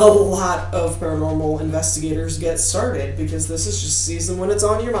worse, a lot of paranormal investigators get started, because this is just a season when it's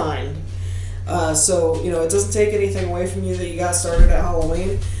on your mind. So it doesn't take anything away from you that you got started at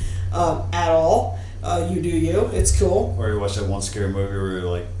Halloween at all. You do you. It's cool. Or you watch that one scary movie where you're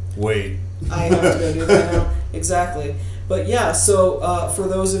like, wait. I have to go do that now. Exactly. But yeah, so for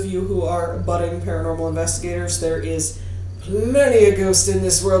those of you who are budding paranormal investigators, there is plenty of ghosts in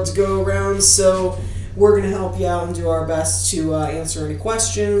this world to go around, so we're going to help you out and do our best to answer any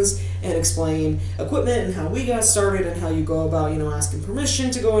questions and explain equipment and how we got started and how you go about, asking permission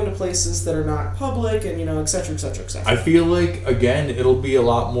to go into places that are not public and, et cetera, et cetera, et cetera. I feel like, again, it'll be a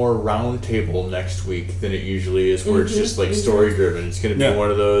lot more round table next week than it usually is, where it's just like story driven. It's going to be one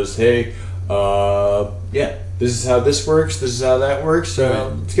of those, hey, this is how this works, this is how that works,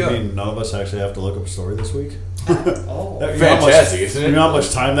 let's go. I mean, none of us actually have to look up a story this week. Oh. You know how much- Fantastic, isn't it? You know how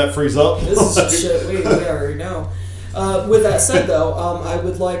much time that frees up? This is just shit we already know. With that said, though, I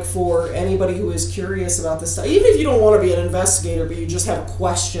would like for anybody who is curious about this stuff, even if you don't want to be an investigator, but you just have a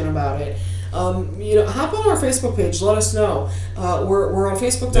question about it, hop on our Facebook page. Let us know. We're on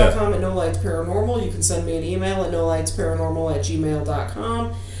Facebook.com at No Lights Paranormal. You can send me an email at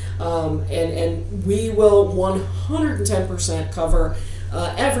nolightsparanormal@gmail.com. And we will 110% cover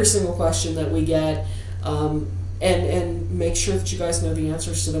every single question that we get. And make sure that you guys know the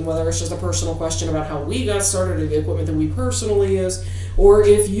answers to them, whether it's just a personal question about how we got started or the equipment that we personally use, or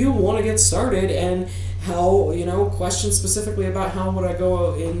if you want to get started and how, questions specifically about how would I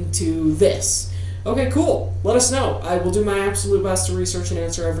go into this. Okay, cool. Let us know. I will do my absolute best to research and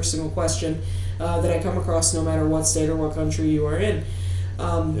answer every single question that I come across, no matter what state or what country you are in.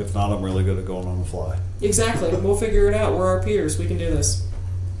 If not, I'm really good at going on the fly. Exactly. We'll figure it out. We're our peers. We can do this.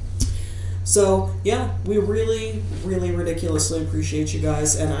 So, yeah, we really, really ridiculously appreciate you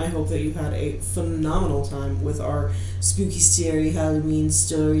guys, and I hope that you had a phenomenal time with our spooky, scary Halloween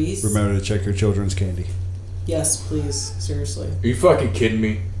stories. Remember to check your children's candy. Yes, please. Seriously. Are you fucking kidding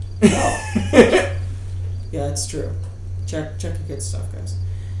me? Yeah, it's true. Check your kids' stuff, guys.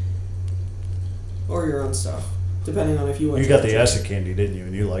 Or your own stuff, depending on if you want You got the acid candy, didn't you?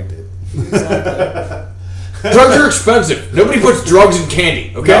 And you liked it. Exactly. Drugs are expensive. Nobody puts drugs in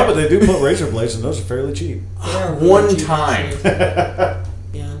candy, okay? No, but they do put razor blades, and those are fairly cheap. They are really One cheap, time. actually.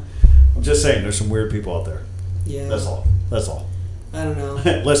 Yeah. I'm just saying, there's some weird people out there. Yeah. That's all. That's all. I don't know.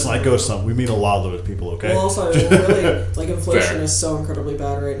 Let's not go some. We mean a lot of those people, okay? Well, also, really, like, inflation Fair. is so incredibly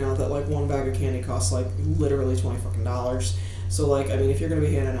bad right now that, like, one bag of candy costs, like, literally $20. So, like, I mean, if you're going to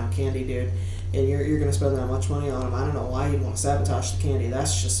be handing out candy, dude, and you're going to spend that much money on them, I don't know why you'd want to sabotage the candy.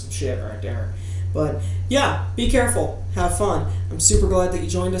 That's just some shit right there. But, yeah, be careful. Have fun. I'm super glad that you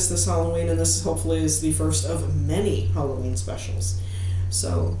joined us this Halloween, and this hopefully is the first of many Halloween specials.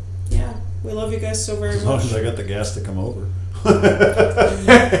 So, yeah, we love you guys so very As long much. as I got the gas to come over. Then we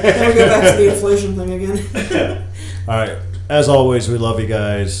go back to the inflation thing again. All right. As always, we love you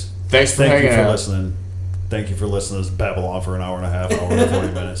guys. Thanks for Thank you hanging for out. listening. Thank you for listening to this Babylon for an hour and a half, hour and 40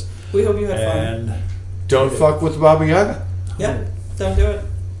 minutes. We hope you had fun. And Don't fuck with Baba Yaga. Yep, don't do it.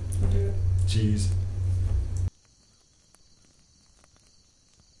 Don't do it. jeez.